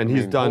 Yep. And I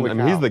he's mean, done. holy I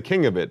mean, he's cow. the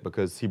king of it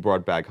because he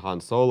brought back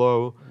Han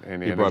Solo. He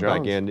Indiana brought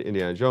back Jones.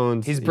 Indiana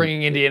Jones. He's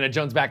bringing Indiana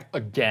Jones back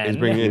again. He's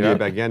bringing Yeah. Indiana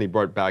back again. He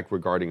brought back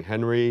Regarding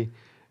Henry.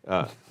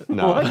 No,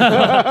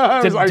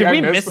 Did like, I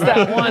we missed miss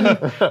that one?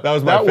 that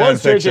was my That fan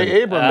was fiction.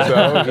 J.J. Abrams,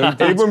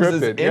 though. Abrams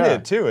is Scripted, in yeah.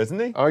 it too, isn't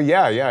he? Oh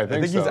yeah, I I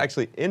think so. he's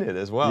actually in it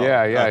as well.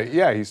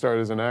 Yeah. He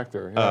started as an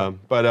actor. Yeah.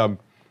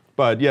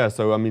 But yeah.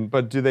 So I mean,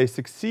 but do they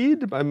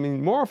succeed? I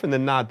mean, more often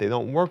than not, they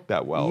don't work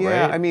that well,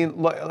 Yeah, right? I mean,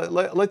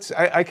 let's.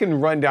 I can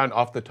run down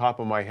off the top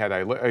of my head.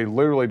 I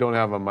literally don't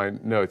have on my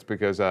notes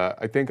because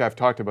I think I've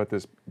talked about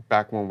this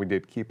back when we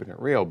did Keeping It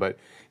Real. But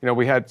you know,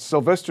 we had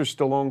Sylvester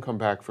Stallone come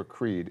back for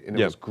Creed, and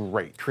it was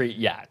great. Creed,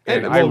 yeah.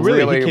 And well, I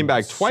really, he came am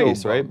back so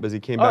twice, right? bummed. Because he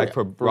came Oh, back yeah,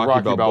 for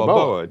Rocky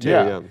Balboa too.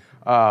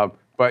 Yeah.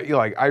 But you know,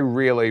 like I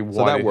really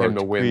wanted him worked.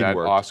 to win Creed that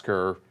worked.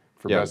 Oscar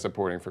for Yeah. Best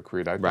Supporting for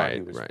Creed. I thought Right,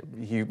 he was right.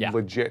 he Yeah.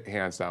 legit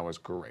hands down was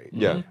great.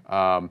 Yeah.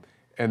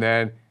 And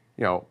then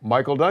you know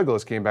Michael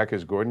Douglas came back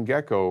as Gordon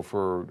Gekko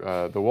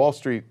for the Wall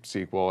Street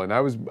sequel, and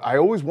I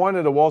always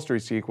wanted a Wall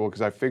Street sequel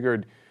because I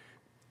figured.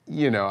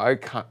 You know,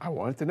 I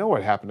wanted to know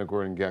what happened to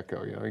Gordon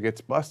Gekko. You know, he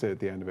gets busted at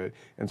the end of it,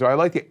 and so I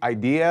like the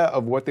idea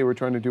of what they were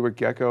trying to do with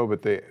Gekko,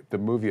 but the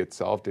movie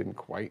itself didn't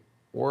quite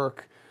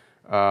work.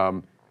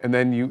 And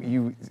then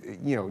you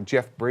know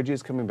Jeff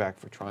Bridges coming back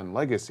for Tron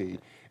Legacy,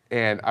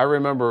 and I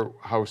remember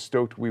how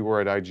stoked we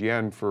were at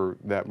IGN for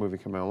that movie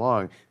coming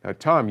along. Now,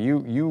 Tom,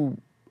 you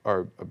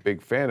are a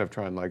big fan of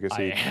Tron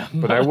Legacy, I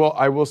am. but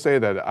I will say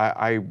that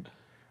I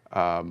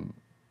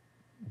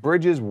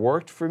Bridges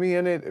worked for me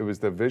in it. It was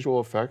the visual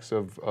effects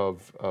of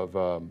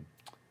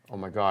oh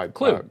my God,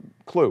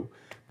 Clue,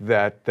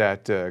 that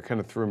kind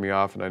of threw me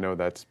off, and I know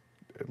that's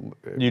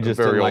You a just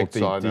very didn't old like the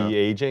saw now.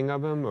 de-aging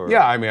of him, or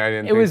Yeah, I mean, I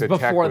didn't. It think was the tech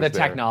before the was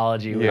there.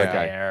 technology was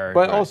there.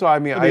 But also, I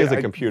mean, But he is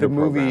a computer the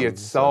movie program, so-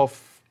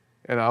 itself,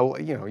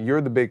 and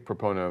you're the big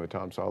proponent of it,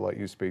 Tom, so I'll let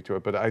you speak to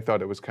it. But I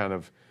thought it was kind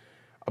of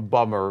a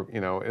bummer,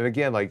 you know. And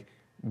again, like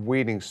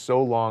waiting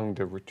so long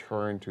to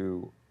return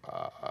to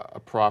a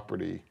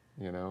property,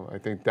 you know, I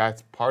think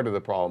that's part of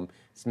the problem.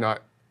 It's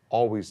not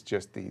always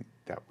just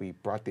that we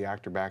brought the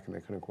actor back and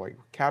they couldn't quite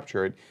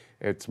capture it.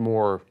 It's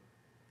more.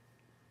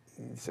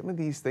 Some of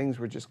these things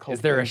were just called.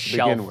 Is there a things to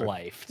begin shelf with.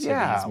 life to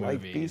Yeah, these like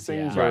movies? these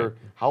things Yeah. are.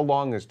 How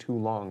long is too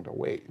long to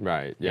wait?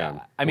 right?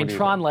 Yeah. I mean, do you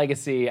Tron think?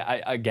 Legacy,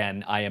 I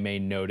am a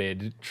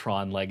noted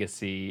Tron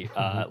Legacy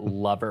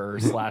lover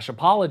 /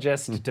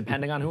 apologist,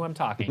 depending on who I'm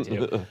talking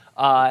to.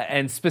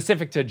 And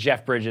specific to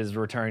Jeff Bridges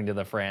returning to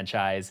the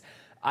franchise,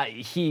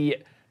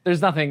 there's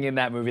nothing in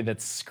that movie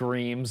that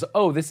screams,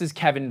 oh, this is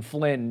Kevin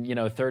Flynn,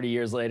 30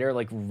 years later.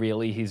 Like,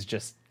 really, he's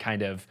just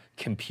kind of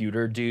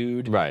computer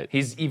dude. Right.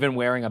 He's even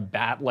wearing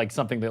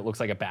something that looks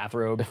like a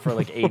bathrobe for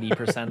like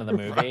 80% of the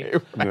movie.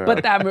 Yeah.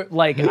 But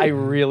I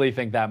really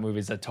think that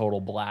movie's a total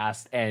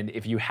blast. And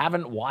if you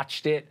haven't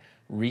watched it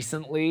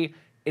recently,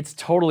 it's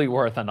totally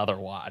worth another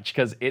watch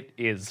because it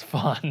is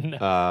fun.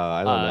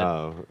 I don't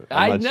know.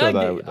 I I'm not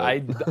sure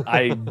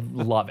I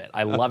love it.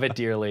 I love it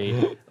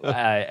dearly.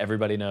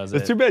 Everybody knows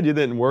It's it. too bad you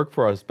didn't work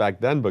for us back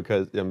then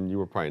because you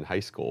were probably in high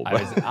school. I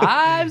but-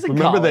 was in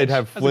Remember college. they'd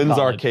have I was in Flynn's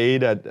college.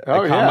 Arcade at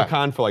Oh, yeah.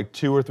 Comic-Con for like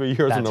 2 or 3 years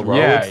in That's a row. right.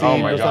 it Yeah. seemed, Oh or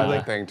my God, something.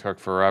 that thing took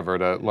forever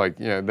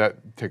to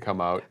to come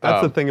out.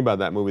 That's the thing about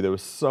that movie. There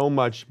was so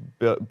much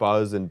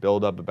buzz and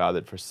build up about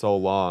it for so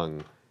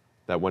long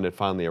that when it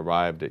finally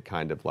arrived, it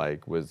kind of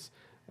like was,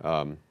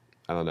 I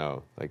don't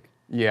know, like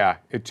Yeah,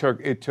 it took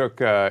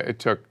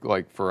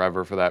like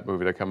forever for that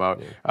movie to come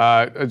out.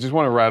 I just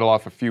want to rattle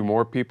off a few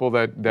more people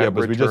that but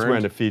returned. we just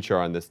ran a feature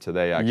on this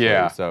today, actually.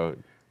 Yeah. So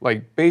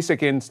like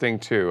Basic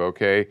Instinct 2,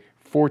 okay?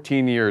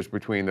 14 years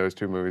between those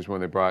two movies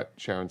when they brought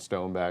Sharon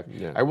Stone back.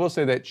 Yeah. I will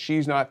say that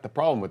she's not the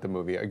problem with the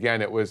movie.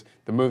 Again, it was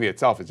the movie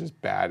itself is just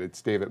bad.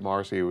 It's David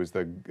Marcy who was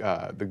the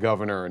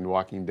governor in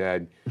Walking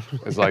Dead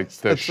as like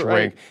the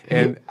shrink.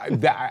 Right.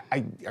 And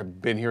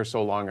I've been here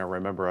so long. I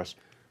remember us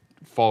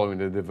following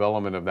the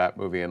development of that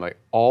movie, and like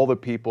all the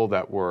people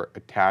that were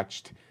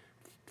attached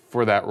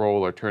for that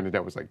role or turned it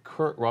down was like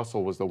Kurt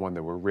Russell was the one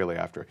that we're really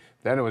after.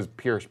 Then it was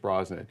Pierce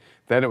Brosnan.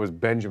 Then it was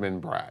Benjamin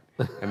Bratt.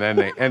 And then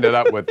they ended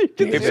up with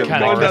David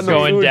kind of Marcy.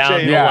 going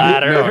down the Yeah,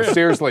 ladder. no,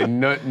 seriously,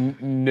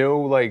 no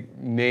like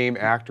name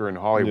actor in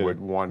Hollywood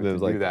wanted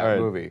to do that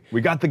movie.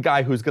 We got the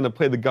guy who's going to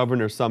play the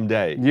governor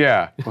someday.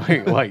 Yeah,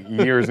 like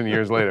years and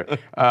years later.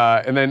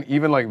 And then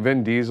even like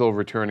Vin Diesel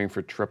returning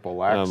for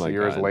Triple X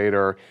years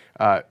later.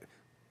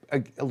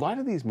 A lot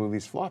of these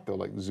movies flopped though,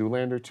 like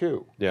Zoolander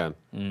 2. Yeah.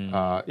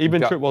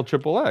 Even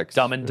Triple X.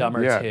 Dumb and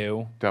Dumber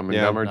 2. Dumb and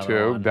Dumber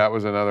 2. one. That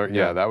was another.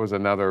 Yeah, that was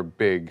another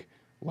big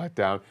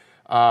letdown.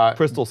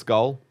 Crystal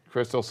Skull.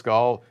 Crystal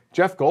Skull.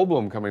 Jeff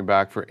Goldblum coming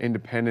back for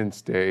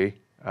Independence Day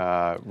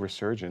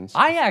resurgence.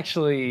 I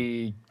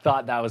actually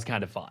thought that was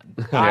kind of fun.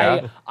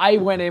 Yeah. I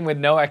went in with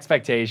no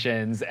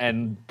expectations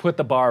and put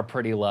the bar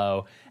pretty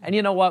low. And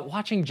you know what?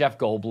 Watching Jeff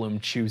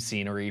Goldblum chew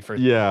scenery for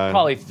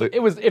probably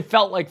it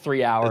felt like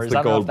 3 hours.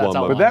 I don't know if that's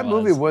how long But that it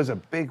movie was. was a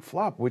big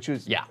flop, which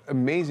was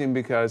amazing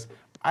because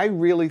I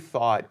really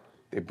thought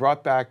they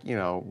brought back,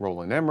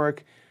 Roland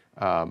Emmerich.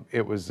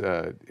 It was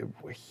a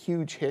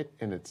huge hit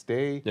in its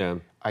day. Yeah.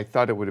 I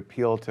thought it would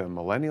appeal to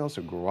millennials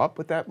who grew up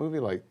with that movie,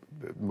 like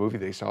the movie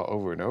they saw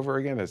over and over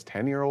again as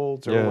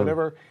 10-year-olds or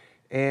whatever,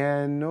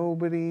 and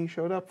nobody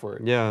showed up for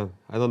it. Yeah,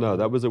 I don't know.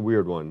 That was a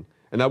weird one.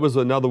 And that was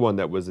another one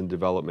that was in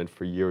development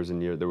for years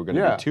and years. There were going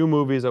to be 2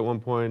 movies at one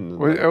point.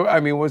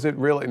 Was it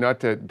really, not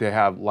to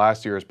have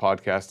last year's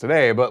podcast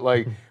today, but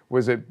like,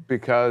 was it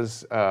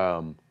because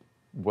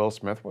Will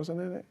Smith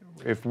wasn't in it?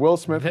 If Will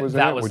Smith was in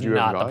it, would you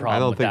have gone? That was not the problem. I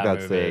don't with think that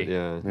that's movie. it.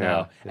 Yeah.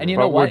 No. And you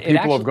but know what? Would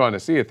people have gone to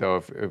see it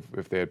though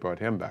if they had brought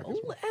him back as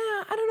well?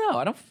 I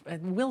don't know.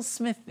 Will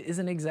Smith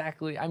isn't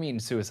exactly. I mean,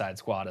 Suicide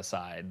Squad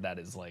aside, that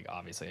is like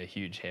obviously a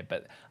huge hit.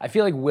 But I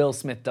feel like Will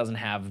Smith doesn't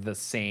have the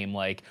same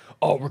like,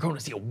 oh, we're going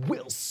to see a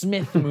Will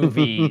Smith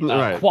movie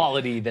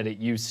quality that it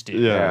used to.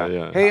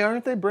 Yeah. Hey,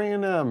 aren't they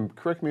bringing?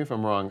 Correct me if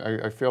I'm wrong.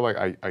 I feel like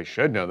I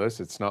should know this.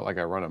 It's not like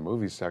I run a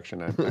movies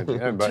section at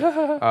IGN,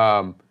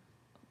 but.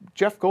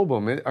 Jeff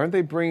Goldblum, aren't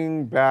they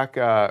bringing back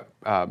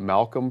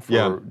Malcolm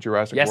for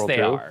Jurassic World 2? Yes,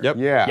 they are. Yep.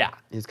 Yeah.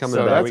 He's coming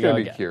So back. that's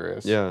going to be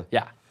curious. Yeah.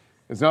 Yeah.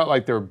 It's not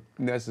like they're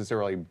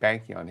necessarily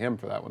banking on him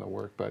for that one to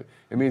work, but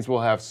it means we'll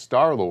have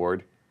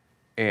Star-Lord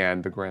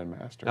and the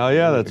Grandmaster. Oh,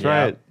 yeah, that's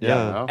right.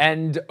 Yeah.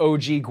 And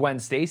OG Gwen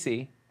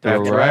Stacy.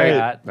 That's You're right.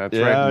 right. That's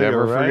Yeah, right. Never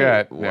you're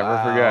right. forget. Never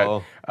forget.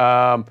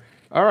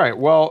 All right.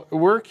 Well,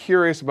 we're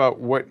curious about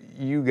what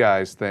you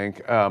guys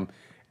think.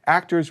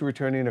 Actors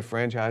returning to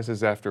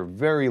franchises after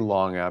very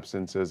long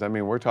absences. I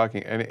mean, we're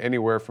talking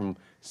anywhere from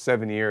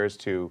 7 years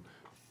to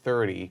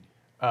 30.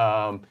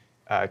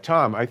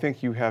 Tom, I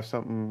think you have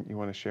something you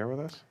want to share with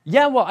us?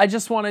 Yeah, well, I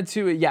just wanted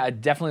to,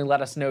 definitely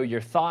let us know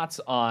your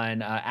thoughts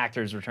on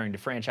actors returning to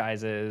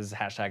franchises,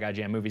 hashtag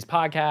IGN Movies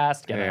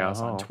Podcast, get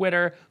us on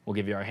Twitter. We'll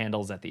give you our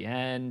handles at the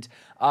end.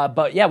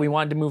 But yeah, we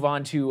wanted to move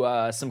on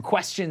to some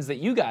questions that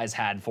you guys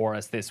had for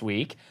us this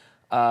week.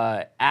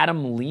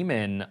 Adam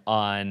Lehman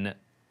on,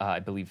 I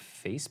believe,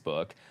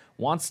 Facebook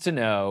wants to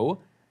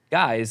know,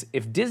 guys,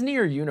 if Disney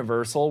or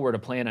Universal were to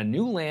plan a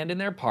new land in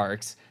their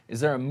parks, is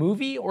there a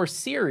movie or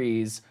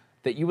series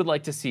that you would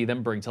like to see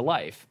them bring to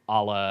life,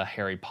 a la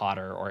Harry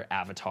Potter or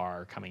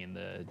Avatar coming in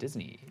the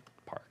Disney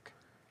park?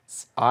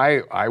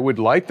 I would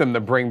like them to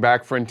bring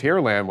back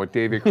Frontierland with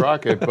Davy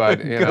Crockett,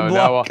 but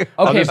luck.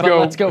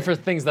 Let's go for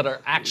things that are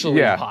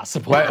actually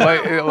possible.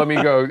 Let me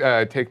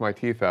go take my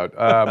teeth out.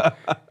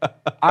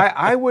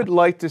 I would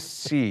like to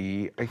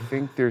see. I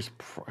think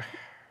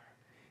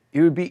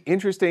it would be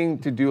interesting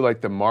to do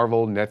like the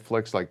Marvel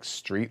Netflix like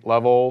street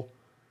level,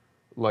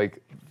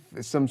 like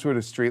some sort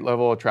of street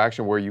level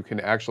attraction where you can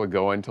actually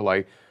go into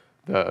like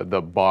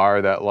the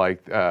bar that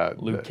like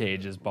Luke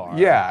Cage's bar.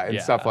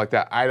 and stuff like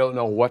that. I don't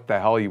know what the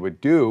hell you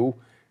would do.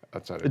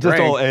 It just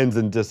all ends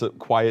in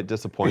quiet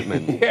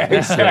disappointment. Yeah,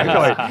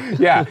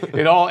 exactly.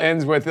 It all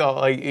ends with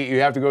like you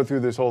have to go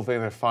through this whole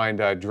thing to find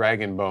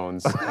dragon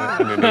bones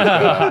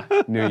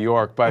underneath New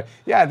York. But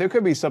yeah, there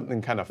could be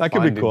something kind of fun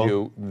to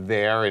do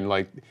there, and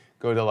like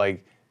go to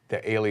like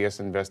the Alias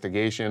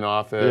Investigation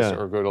Office,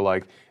 or go to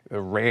like the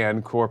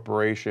Rand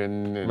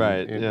Corporation,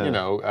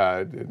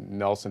 and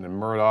Nelson and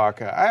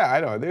Murdoch.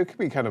 I don't know. There could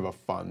be kind of a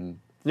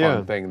fun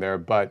thing there,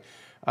 but.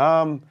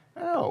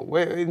 I don't know.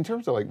 In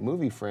terms of like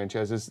movie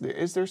franchises,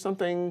 is there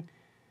something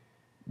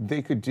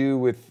they could do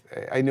with?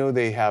 I know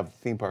they have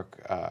theme park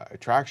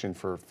attraction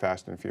for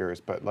Fast and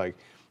Furious, but like,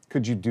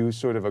 could you do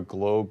sort of a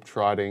globe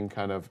trotting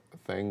kind of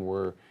thing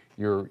where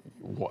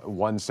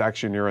one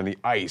section you're in the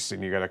ice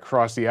and you got to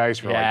cross the ice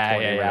for like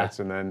 20 minutes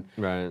and then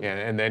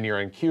and then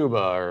you're in Cuba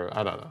or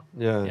I don't know.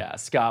 Yeah.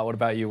 Scott, what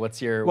about you?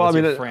 What's your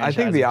I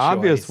think the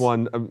obvious choice?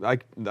 one, I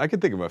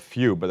could think of a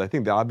few, but I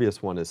think the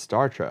obvious one is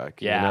Star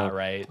Trek. Yeah,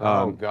 right.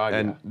 Oh God.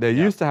 And they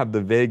used to have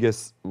the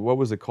Vegas, what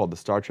was it called? The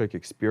Star Trek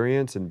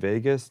Experience in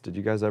Vegas. Did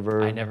you guys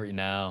ever? I never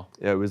know.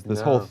 Yeah, it was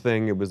this whole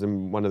thing. It was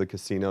in one of the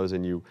casinos,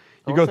 and you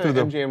I go through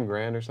the MGM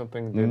Grand or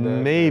something. Did that?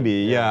 Maybe,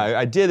 yeah.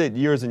 I did it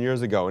years and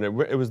years ago, and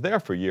it was there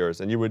for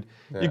years. And you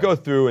go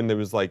through, and there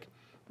was like,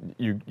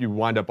 you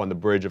wind up on the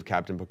bridge of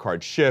Captain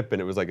Picard's ship,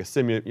 and it was like a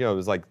it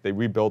was like they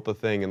rebuilt the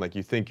thing, and like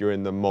you think you're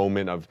in the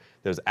moment of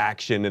there's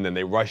action, and then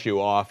they rush you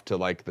off to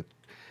like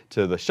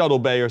to the shuttle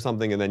bay or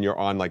something, and then you're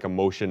on like a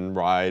motion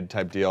ride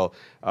type deal.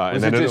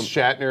 Was it just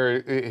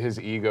Shatner, his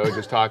ego,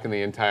 just talking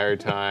the entire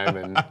time,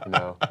 and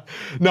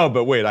No,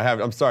 but wait,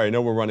 I'm sorry. I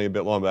know we're running a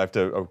bit long, but I have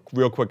to. A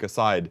real quick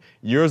aside.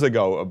 Years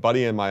ago, a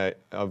buddy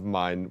of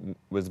mine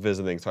was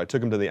visiting, so I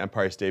took him to the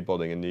Empire State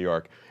Building in New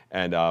York,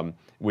 and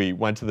we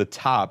went to the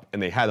top,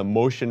 and they had a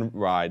motion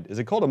ride. Is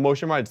it called a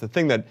motion ride? It's the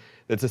thing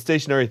it's a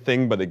stationary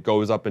thing, but it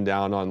goes up and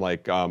down on when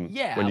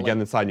you get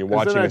inside and you're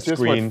watching a screen.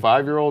 Isn't that just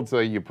what 5-year-olds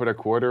you put a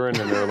quarter in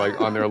and they're like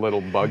on their little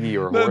buggy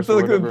or horse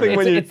or whatever?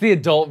 It's the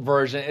adult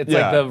version. It's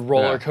like the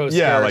roller coaster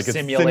like it's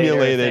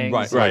simulated,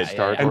 right?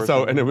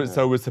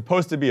 It was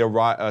supposed to be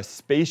a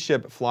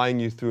spaceship flying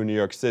you through New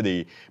York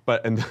City,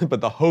 but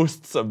the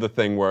hosts of the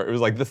thing it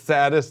was like the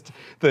saddest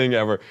thing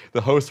ever.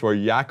 The hosts were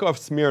Yakov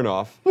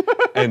Smirnoff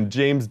and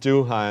James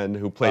Doohan,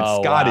 who played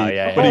Scotty,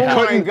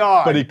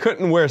 but he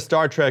couldn't wear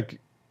Star Trek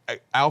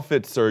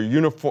outfits or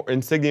uniform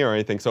insignia or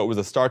anything, so it was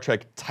a Star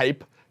Trek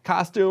type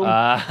costume,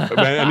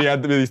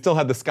 and he still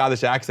had the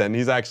Scottish accent. And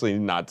he's actually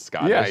not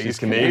Scottish; yeah, he's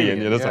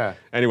Canadian. So,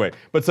 anyway,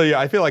 but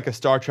I feel like a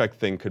Star Trek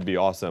thing could be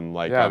awesome.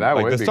 Like,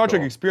 the Star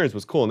Trek experience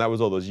was cool, and that was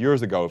all those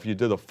years ago. If you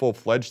did a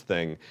full-fledged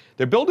thing,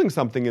 they're building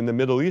something in the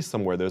Middle East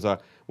somewhere. There's I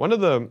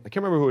can't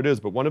remember who it is,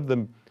 but one of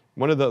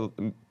the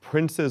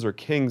princes or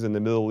kings in the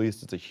Middle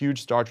East is a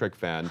huge Star Trek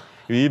fan.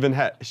 He even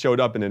showed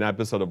up in an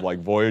episode of like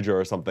Voyager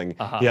or something.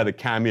 He had a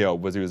cameo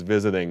was he was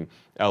visiting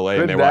L.A.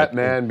 Could that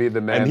man be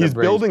the man and he's that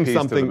brings building peace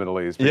something to the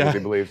Middle East because he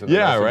believes in the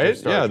message of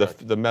Star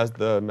Trek.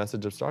 the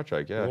message of Star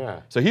Trek.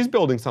 Yeah. So he's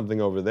building something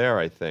over there,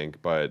 I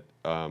think, but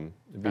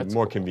it'd be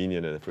more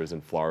convenient if it was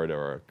in Florida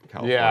or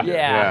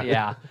California.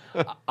 Yeah.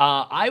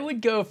 I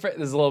would go for,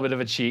 this is a little bit of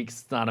a cheek,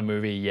 it's not a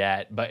movie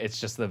yet, but it's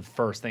just the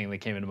first thing that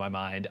came into my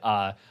mind.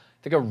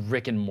 I think a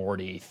Rick and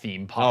Morty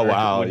theme park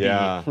would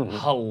be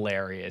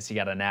hilarious. You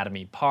got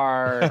Anatomy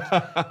Park.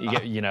 You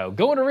get,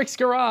 go into Rick's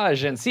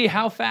garage and see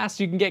how fast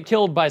you can get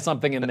killed by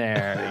something in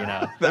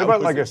there. What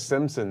about like a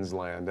Simpsons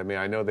land? I mean,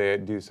 I know they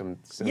do some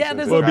Simpsons. Yeah,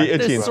 it would be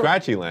Itchy and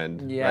Scratchy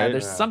land. Yeah, right?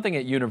 there's something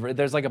at Universal.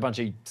 There's like a bunch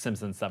of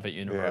Simpsons stuff at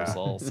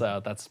Universal,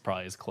 so that's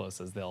probably as close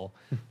as they'll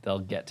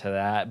get to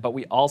that. But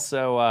we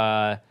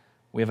also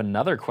we have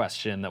another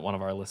question that one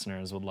of our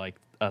listeners would like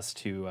us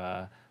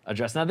to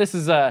address. Now this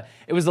is it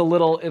was a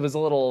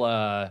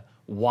little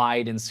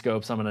wide in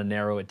scope, so I'm going to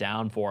narrow it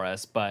down for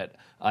us. But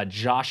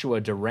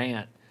Joshua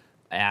Durant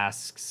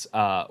asks,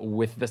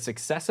 with the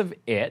success of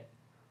It,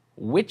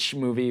 which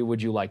movie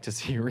would you like to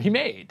see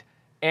remade?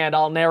 And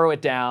I'll narrow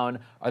it down.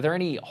 Are there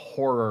any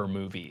horror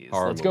movies?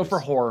 Let's go for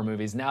horror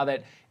movies. Now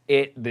that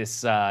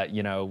it's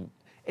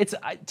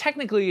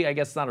technically, I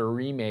guess, not a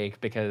remake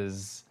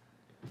because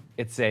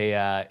it's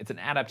an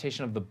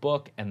adaptation of the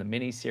book, and the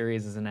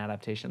miniseries is an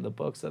adaptation of the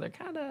book, so they're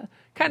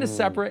kind of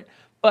separate.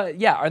 But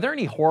yeah, are there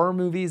any horror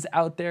movies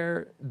out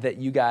there that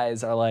you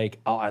guys are like,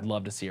 oh, I'd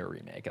love to see a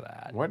remake of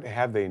that? What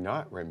have they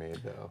not remade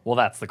though? Well,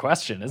 that's the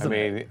question, isn't it?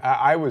 I mean,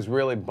 I was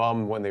really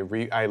bummed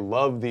when I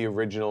love the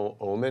original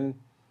Omen,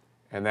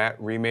 and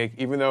that remake,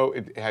 even though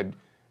it had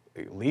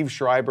Liev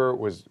Schreiber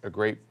was a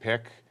great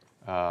pick.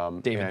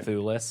 David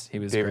Thewlis, he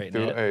was great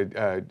in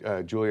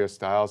it. Julia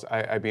Stiles.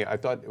 I mean, I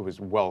thought it was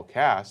well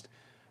cast,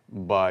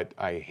 but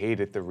I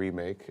hated the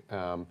remake.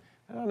 I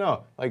don't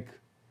know, like.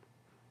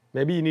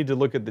 Maybe you need to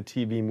look at the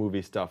TV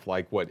movie stuff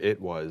like what It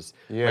was.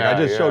 Yeah, I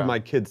just showed my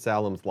kid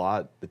Salem's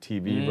Lot, the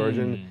TV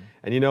version,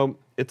 and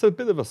it's a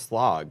bit of a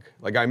slog.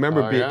 Like I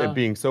remember it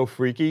being so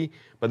freaky,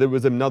 but there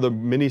was another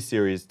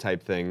miniseries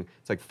type thing.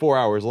 It's like 4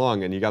 hours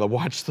long, and you got to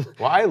watch the.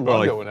 Well, I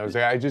loved it when I was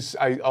there.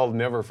 I'll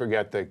never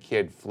forget the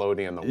kid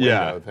floating in the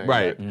window thing.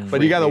 Right.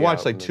 But you got to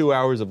watch like 2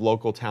 hours of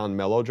local town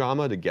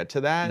melodrama to get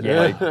to that.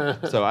 Yeah.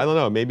 So I don't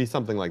know, maybe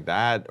something like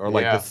that, or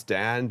like The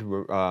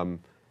Stand.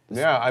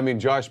 Yeah, I mean,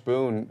 Josh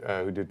Boone,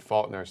 who did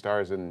Fault in Our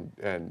Stars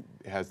and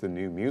has the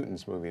New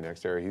Mutants movie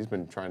next year, he's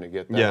been trying to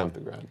get that off the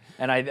ground.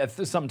 And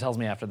something tells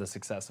me after the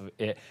success of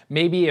It,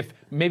 maybe if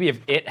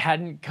It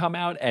hadn't come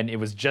out and it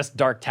was just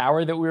Dark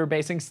Tower that we were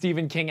basing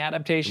Stephen King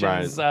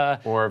adaptations,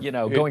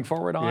 going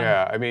forward on.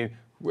 Yeah, I mean,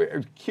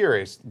 we're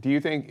curious. Do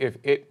you think if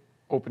It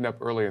opened up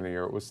earlier in the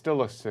year, it was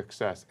still a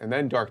success, and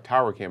then Dark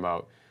Tower came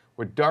out,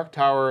 would Dark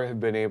Tower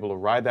have been able to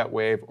ride that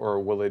wave, or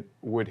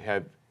would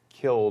have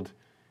killed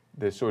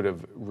the sort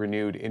of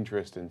renewed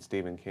interest in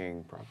Stephen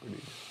King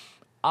properties?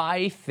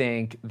 I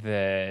think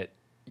that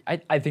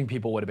I think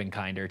people would have been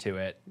kinder to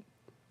it.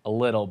 a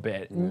little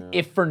bit,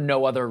 if for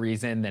no other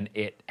reason than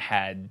it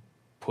had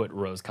put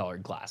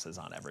rose-colored glasses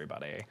on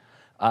everybody.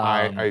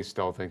 I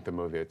still think the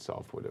movie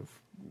itself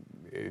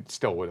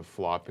still would have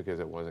flopped because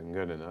it wasn't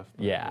good enough.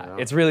 But, Yeah, you know.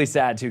 it's really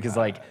sad too because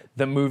like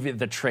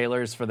the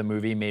trailers for the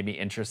movie made me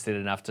interested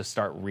enough to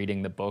start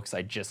reading the books.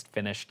 I just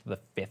finished the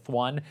 5th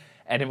one,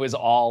 and it was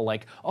all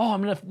like, oh,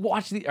 I'm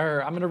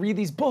gonna read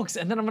these books,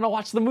 and then I'm gonna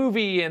watch the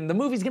movie, and the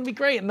movie's gonna be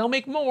great, and they'll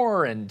make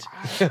more. And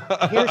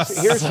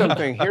here's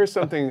something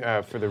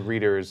for the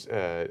readers'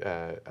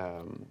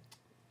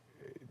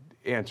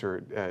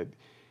 answer.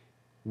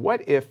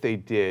 What if they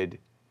did?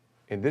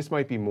 And this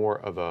might be more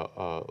of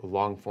a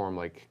long form,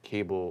 like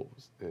cable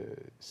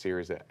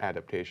series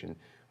adaptation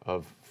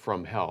of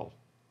From Hell.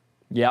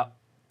 Yeah,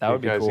 that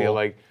would be cool. Because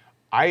like,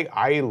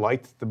 I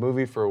liked the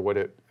movie for what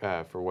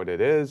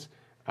it is,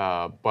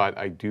 but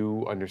I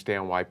do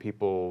understand why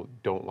people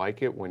don't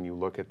like it when you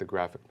look at the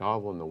graphic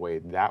novel and the way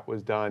that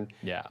was done.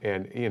 Yeah.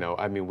 And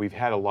I mean, we've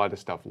had a lot of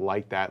stuff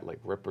like that, like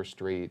Ripper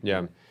Street.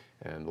 Yeah.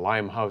 And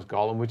Limehouse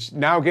Golem, which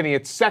now getting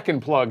its second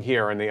plug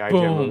here on the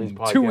IGN Movies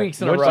podcast. 2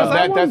 weeks in a row.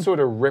 That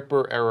sort of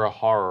Ripper era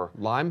horror.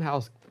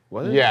 Limehouse.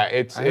 What is Yeah,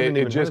 it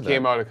it just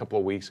came out a couple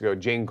of weeks ago.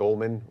 Jane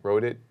Goldman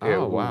wrote it.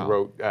 Oh, wow.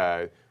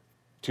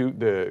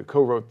 Who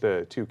co-wrote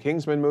the 2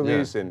 Kingsman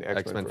movies and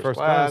X-Men First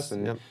Class,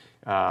 and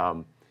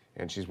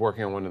and she's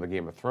working on one of the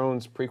Game of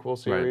Thrones prequel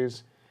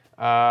series.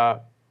 Right.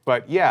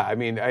 But yeah, I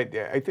mean,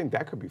 I think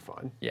that could be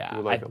fun. Yeah,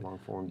 do like a long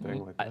form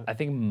thing like that. I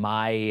think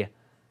my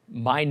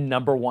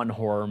number one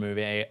horror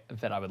movie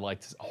that I would like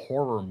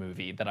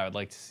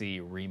to see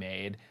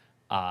remade,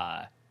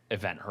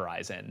 Event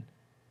Horizon,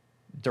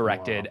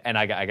 directed, and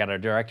I got a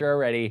director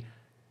already,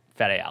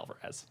 Fede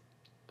Alvarez.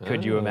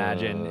 Could you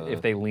imagine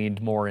if they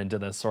leaned more into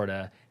the sort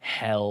of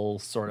hell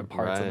sort of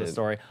parts of the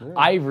story? Yeah.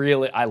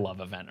 I love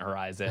Event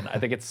Horizon. I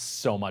think it's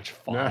so much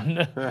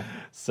fun.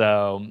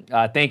 So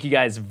thank you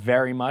guys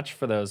very much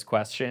for those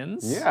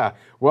questions. Yeah.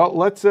 Well,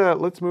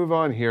 let's move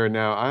on here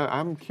now.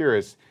 I'm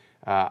curious.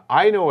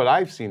 I know what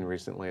I've seen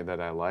recently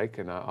that I like,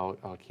 and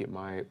I'll keep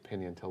my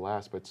opinion to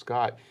last. But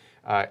Scott,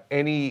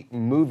 any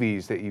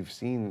movies that you've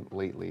seen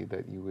lately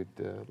that you would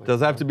like?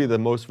 Does it have to be the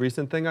most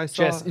recent thing I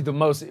saw? Just the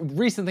most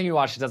recent thing you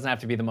watched. It doesn't have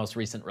to be the most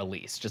recent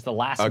release. Just the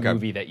last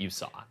movie that you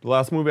saw. The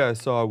last movie I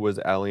saw was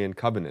Alien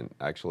Covenant,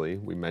 actually.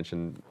 We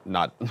mentioned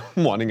not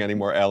wanting any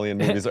more Alien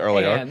movies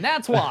earlier. And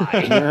that's why.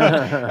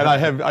 And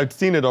I've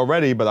seen it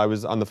already, but I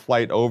was on the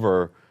flight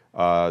over.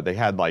 They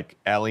had like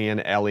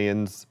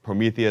Aliens,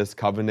 Prometheus,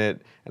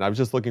 Covenant, and I was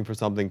just looking for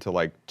something to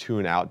like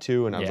tune out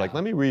to, and I was like,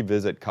 let me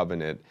revisit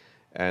Covenant.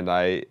 And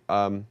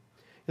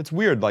it's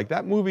weird, like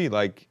that movie,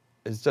 like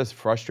is just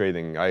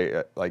frustrating.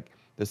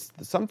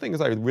 Some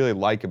things I really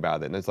like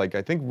about it, and it's like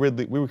I think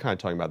Ridley. We were kind of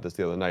talking about this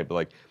the other night, but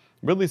like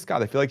Ridley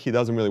Scott, I feel like he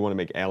doesn't really want to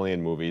make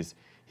alien movies.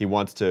 He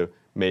wants to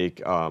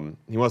make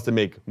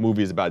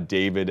movies about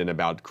David and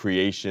about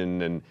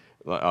creation and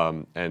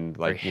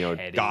like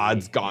heady.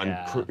 God's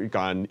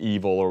gone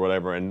evil or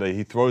whatever, and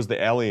he throws the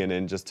alien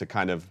in just to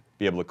kind of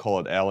be able to call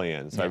it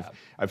Alien. So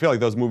I feel like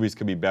those movies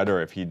could be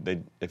better if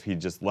he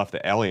just left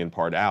the alien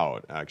part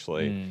out,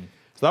 actually.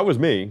 So that was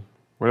me.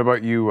 What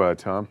about you,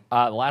 Tom?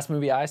 The last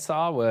movie I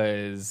saw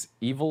was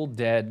Evil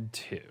Dead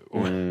 2.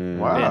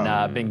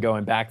 Wow. Been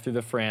going back through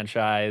the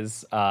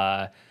franchise.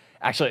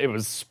 Actually, it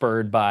was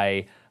spurred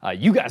by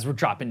you guys were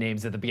dropping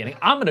names at the beginning.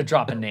 I'm going to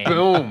drop a name.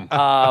 Boom.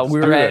 We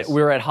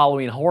were at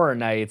Halloween Horror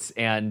Nights,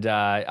 and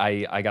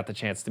I got the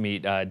chance to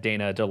meet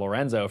Dana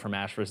DeLorenzo from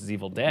Ash vs.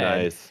 Evil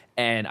Dead. Nice.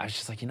 And I was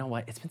just like, you know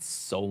what? It's been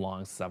so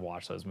long since I've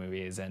watched those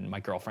movies, and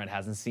my girlfriend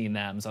hasn't seen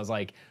them. So I was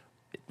like,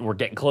 we're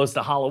getting close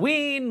to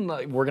Halloween.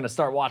 We're going to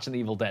start watching the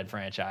Evil Dead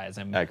franchise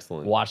and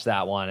watch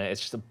that one.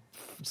 It's just a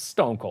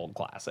stone cold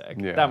classic.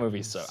 Yeah, that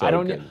movie's so I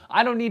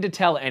don't need to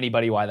tell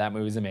anybody why that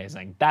movie's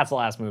amazing. That's the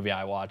last movie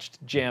I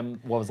watched. Jim,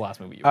 what was the last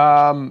movie you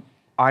watched?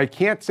 I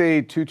can't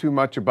say too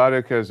much about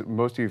it because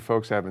most of you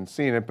folks haven't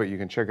seen it, but you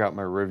can check out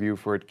my review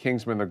for it,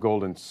 Kingsman: The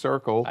Golden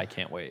Circle. I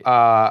can't wait.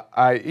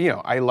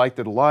 I liked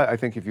it a lot. I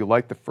think if you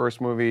like the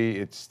first movie,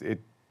 it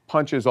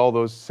punches all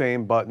those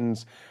same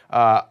buttons.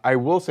 I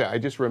will say, I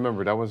just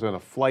remembered I was on a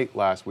flight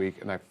last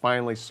week and I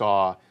finally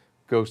saw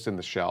Ghost in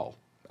the Shell.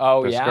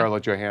 Oh, the yeah?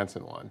 Scarlett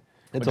Johansson one.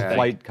 It's a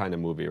flight kind of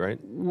movie, right?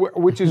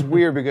 Which is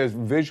weird because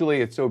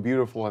visually it's so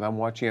beautiful and I'm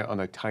watching it on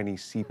a tiny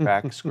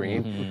seat-back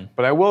screen.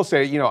 But I will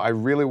say, I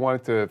really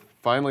wanted to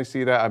finally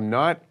see that. I'm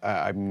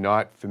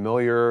not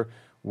familiar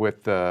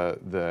with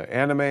the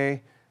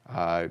anime.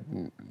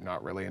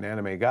 Not really an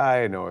anime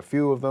guy. I know a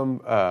few of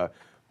them.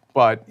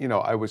 But,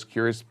 I was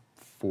curious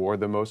for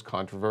the most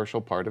controversial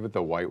part of it,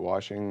 the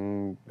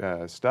whitewashing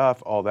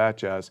stuff, all that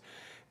jazz.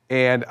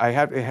 And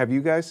have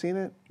you guys seen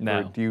it? No.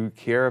 Or do you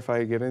care if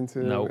I get into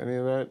any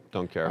of that?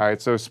 Don't care. All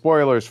right, so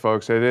spoilers,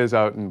 folks. It is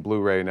out in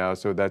Blu-ray now,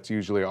 so that's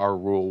usually our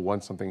rule.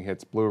 Once something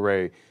hits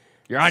Blu-ray,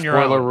 you're on your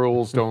own. Spoiler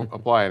rules don't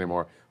apply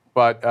anymore.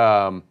 But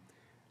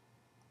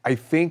I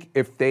think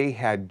if they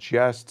had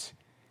just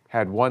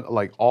had one,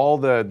 like all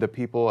the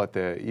people at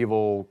the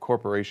evil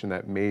corporation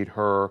that made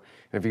her,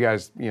 and if you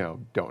guys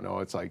don't know,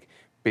 it's like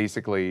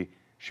basically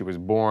she was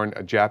born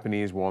a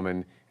Japanese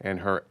woman, and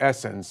her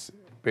essence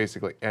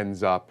basically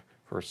ends up,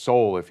 her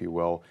soul, if you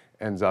will,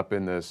 ends up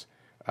in this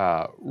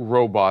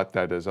robot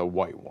that is a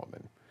white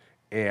woman.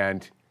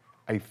 And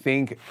I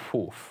think,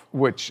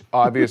 which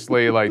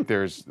obviously, like,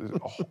 there's,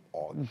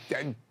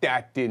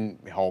 that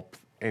didn't help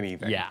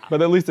anything. Yeah.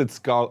 But at least it's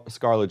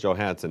Scarlett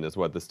Johansson is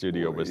what the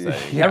studio was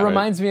saying. That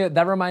reminds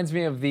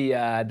me of the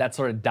that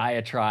sort of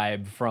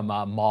diatribe from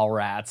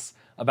Mallrats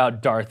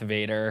about Darth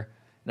Vader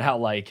and how,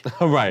 like,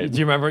 Right. Do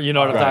you remember? You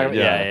know what I'm talking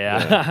about?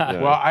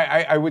 Yeah. Well,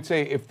 I would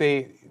say if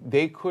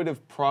they could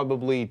have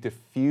probably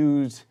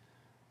diffused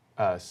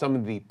some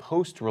of the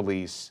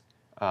post-release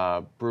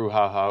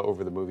brouhaha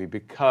over the movie,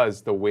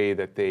 because the way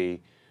that they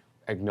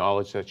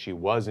acknowledged that she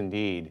was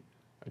indeed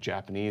a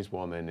Japanese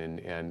woman,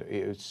 and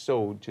it was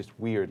so just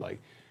weird. Like,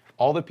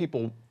 all the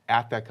people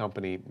at that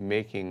company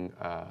making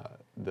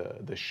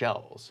the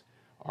shells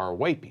are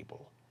white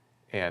people,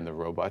 and the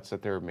robots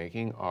that they're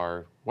making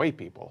are white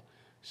people.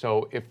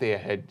 So if they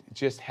had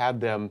just had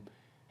them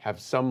have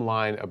some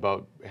line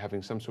about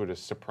having some sort of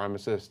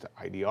supremacist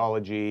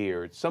ideology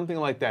or something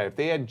like that, if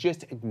they had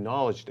just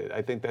acknowledged it,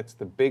 I think that's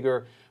the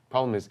bigger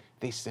problem, is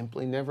they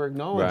simply never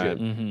acknowledge it.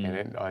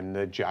 And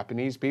the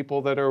Japanese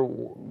people that are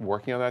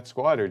working on that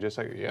squad are just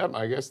like, yeah,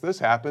 I guess this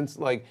happens.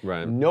 Like,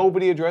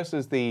 nobody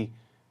addresses the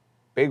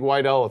big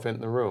white elephant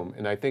in the room.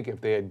 And I think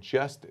if they had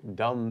just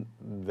done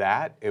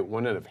that, it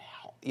wouldn't have,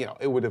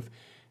 it would have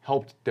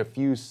helped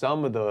diffuse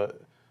some of the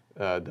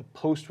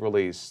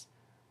post-release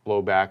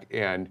blowback.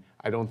 And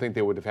I don't think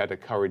they would have had the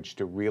courage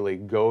to really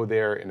go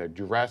there and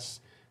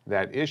address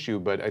that issue.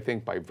 But I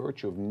think by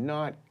virtue of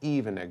not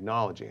even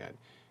acknowledging it,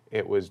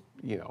 it was,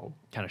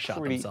 kind of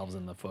shot themselves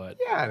in the foot.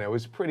 Yeah, and it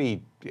was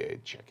pretty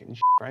chicken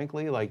shit,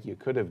 frankly. Like, you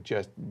could have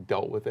just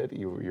dealt with it.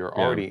 You're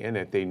already in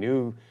it. They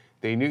knew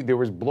there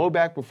was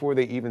blowback before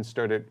they even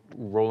started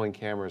rolling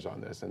cameras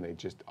on this, and they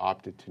just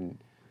opted to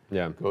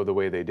go the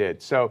way they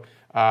did. So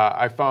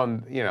I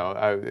found,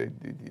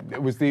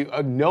 it was the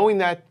knowing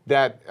that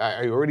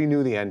I already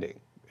knew the ending,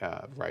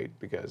 right?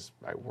 Because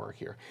I work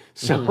here.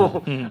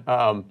 So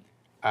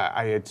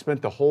I had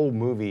spent the whole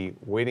movie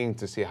waiting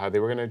to see how they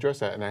were going to address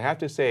that. And I have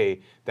to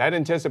say, that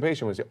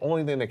anticipation was the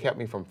only thing that kept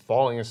me from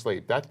falling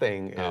asleep. That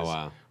thing is,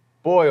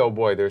 boy, oh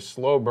boy, there's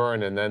slow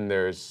burn, and then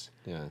there's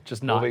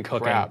just not cooking.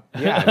 Crap.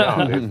 Yeah,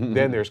 no,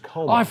 then there's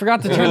coma. Oh, I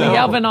forgot to turn the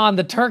oven on.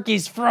 The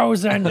turkey's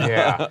frozen.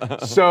 Yeah.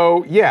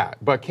 So,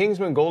 but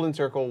Kingsman Golden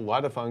Circle, a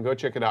lot of fun. Go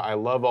check it out. I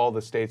love all the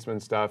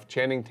Statesman stuff.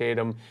 Channing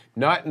Tatum,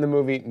 not in the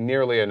movie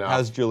nearly enough.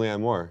 How's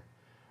Julianne Moore?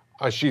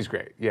 She's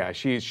great. Yeah,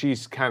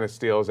 she's kind of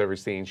steals every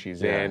scene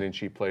she's in, and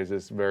she plays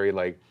this very,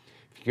 like,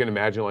 if you can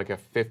imagine, like a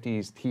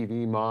 50s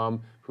TV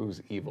mom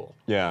who's evil.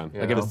 Yeah.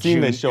 Like the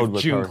scene they showed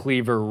with June her.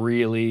 Cleaver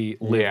really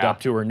lived up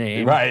to her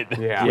name. Right.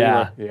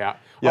 Yeah.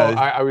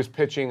 I was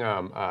pitching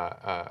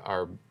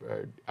our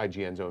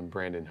IGN's own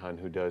Brandon Hunn,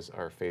 who does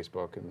our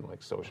Facebook and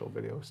like social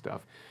video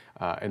stuff,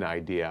 an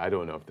idea. I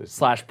don't know if this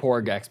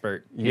 /porg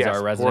expert. He's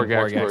our resident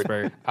porg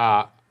expert.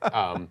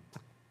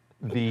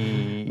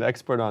 The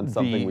expert on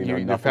something we know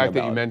nothing the fact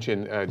about. that you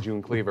mentioned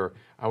June Cleaver,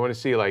 I want to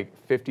see like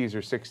 50s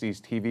or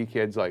 60s TV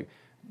kids like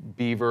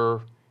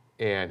Beaver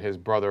and his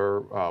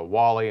brother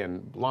Wally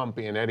and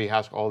Lumpy and Eddie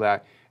Haskell, all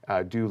that,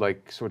 do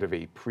like sort of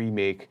a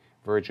pre-make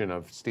version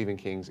of Stephen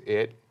King's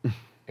It.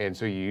 And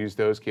so you use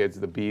those kids.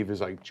 The Beav is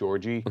like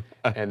Georgie,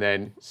 and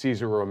then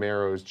Cesar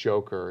Romero's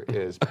Joker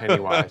is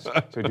Pennywise.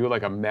 So do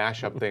like a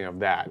mashup thing of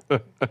that.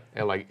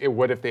 And like,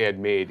 what if they had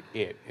made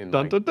it in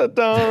like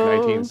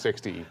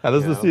 1960? How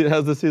does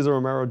the Cesar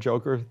Romero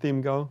Joker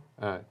theme go?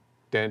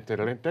 Dun, dun,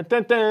 dun, dun,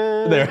 dun,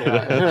 dun.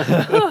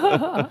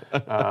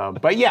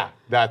 But yeah,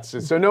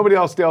 that's so nobody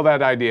else steal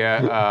that idea.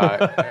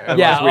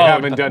 Unless we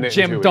haven't done it.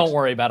 Jim, in 2 weeks. don't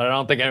worry about it. I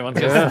don't think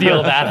anyone's gonna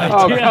steal that idea.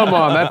 Oh, come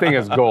on, that thing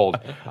is gold.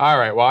 All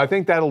right, well, I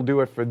think that'll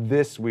do it for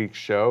this week's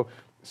show.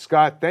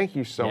 Scott, thank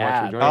you so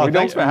much for joining. Oh, We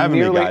thanks don't for having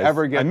me, nearly guys.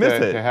 ever get I miss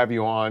it. to have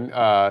you on.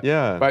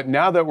 But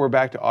now that we're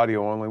back to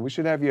audio only, we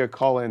should have you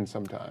call in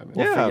sometime.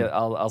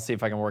 I'll see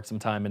if I can work some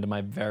time into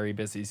my very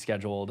busy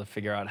schedule to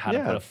figure out how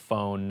to put a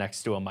phone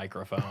next to a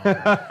microphone.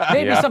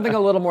 Maybe something a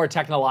little more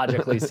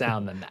technologically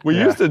sound than that. We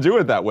used to do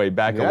it that way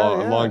back a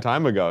long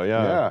time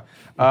ago.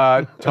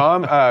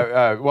 Tom,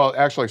 well,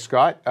 actually,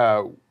 Scott,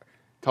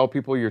 tell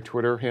people your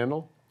Twitter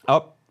handle.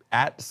 Up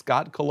at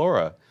Scott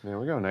Calora. There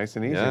we go. Nice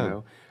and easy,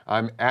 though.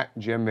 I'm at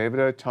Jim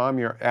Mavida. Tom,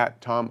 you're at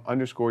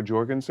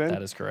Tom_Jorgensen.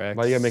 That is correct.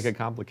 Why do you gotta make it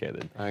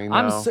complicated? I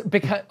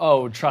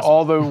know. Trust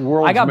all me. the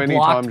world's many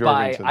Tom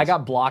Jorgensens. I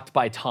got blocked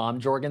by Tom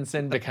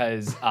Jorgensen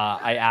because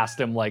I asked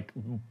him like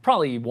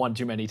probably one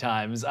too many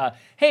times.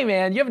 Hey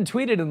man, you haven't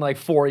tweeted in like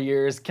 4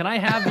 years. Can I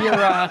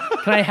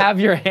have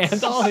your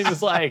handle? He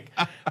was like,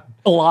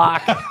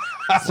 block.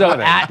 So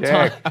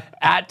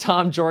at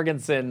Tom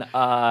Jorgensen,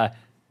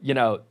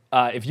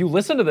 if you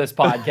listen to this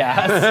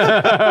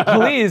podcast,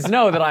 please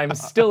know that I'm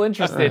still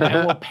interested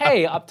and will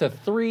pay up to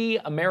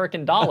 $3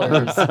 American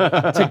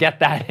to get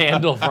that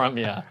handle from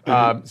you.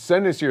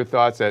 Send us your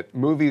thoughts at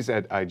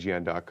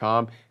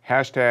movies@ign.com,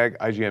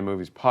 #IGN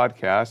Movies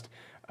Podcast.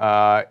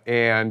 Our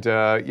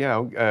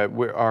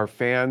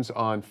fans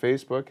on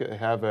Facebook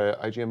have a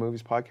IGN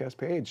Movies podcast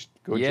page.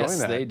 Go join that.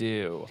 Yes, they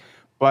do.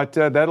 But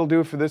that'll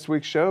do it for this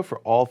week's show. For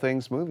all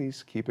things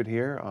movies, keep it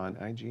here on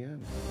IGN.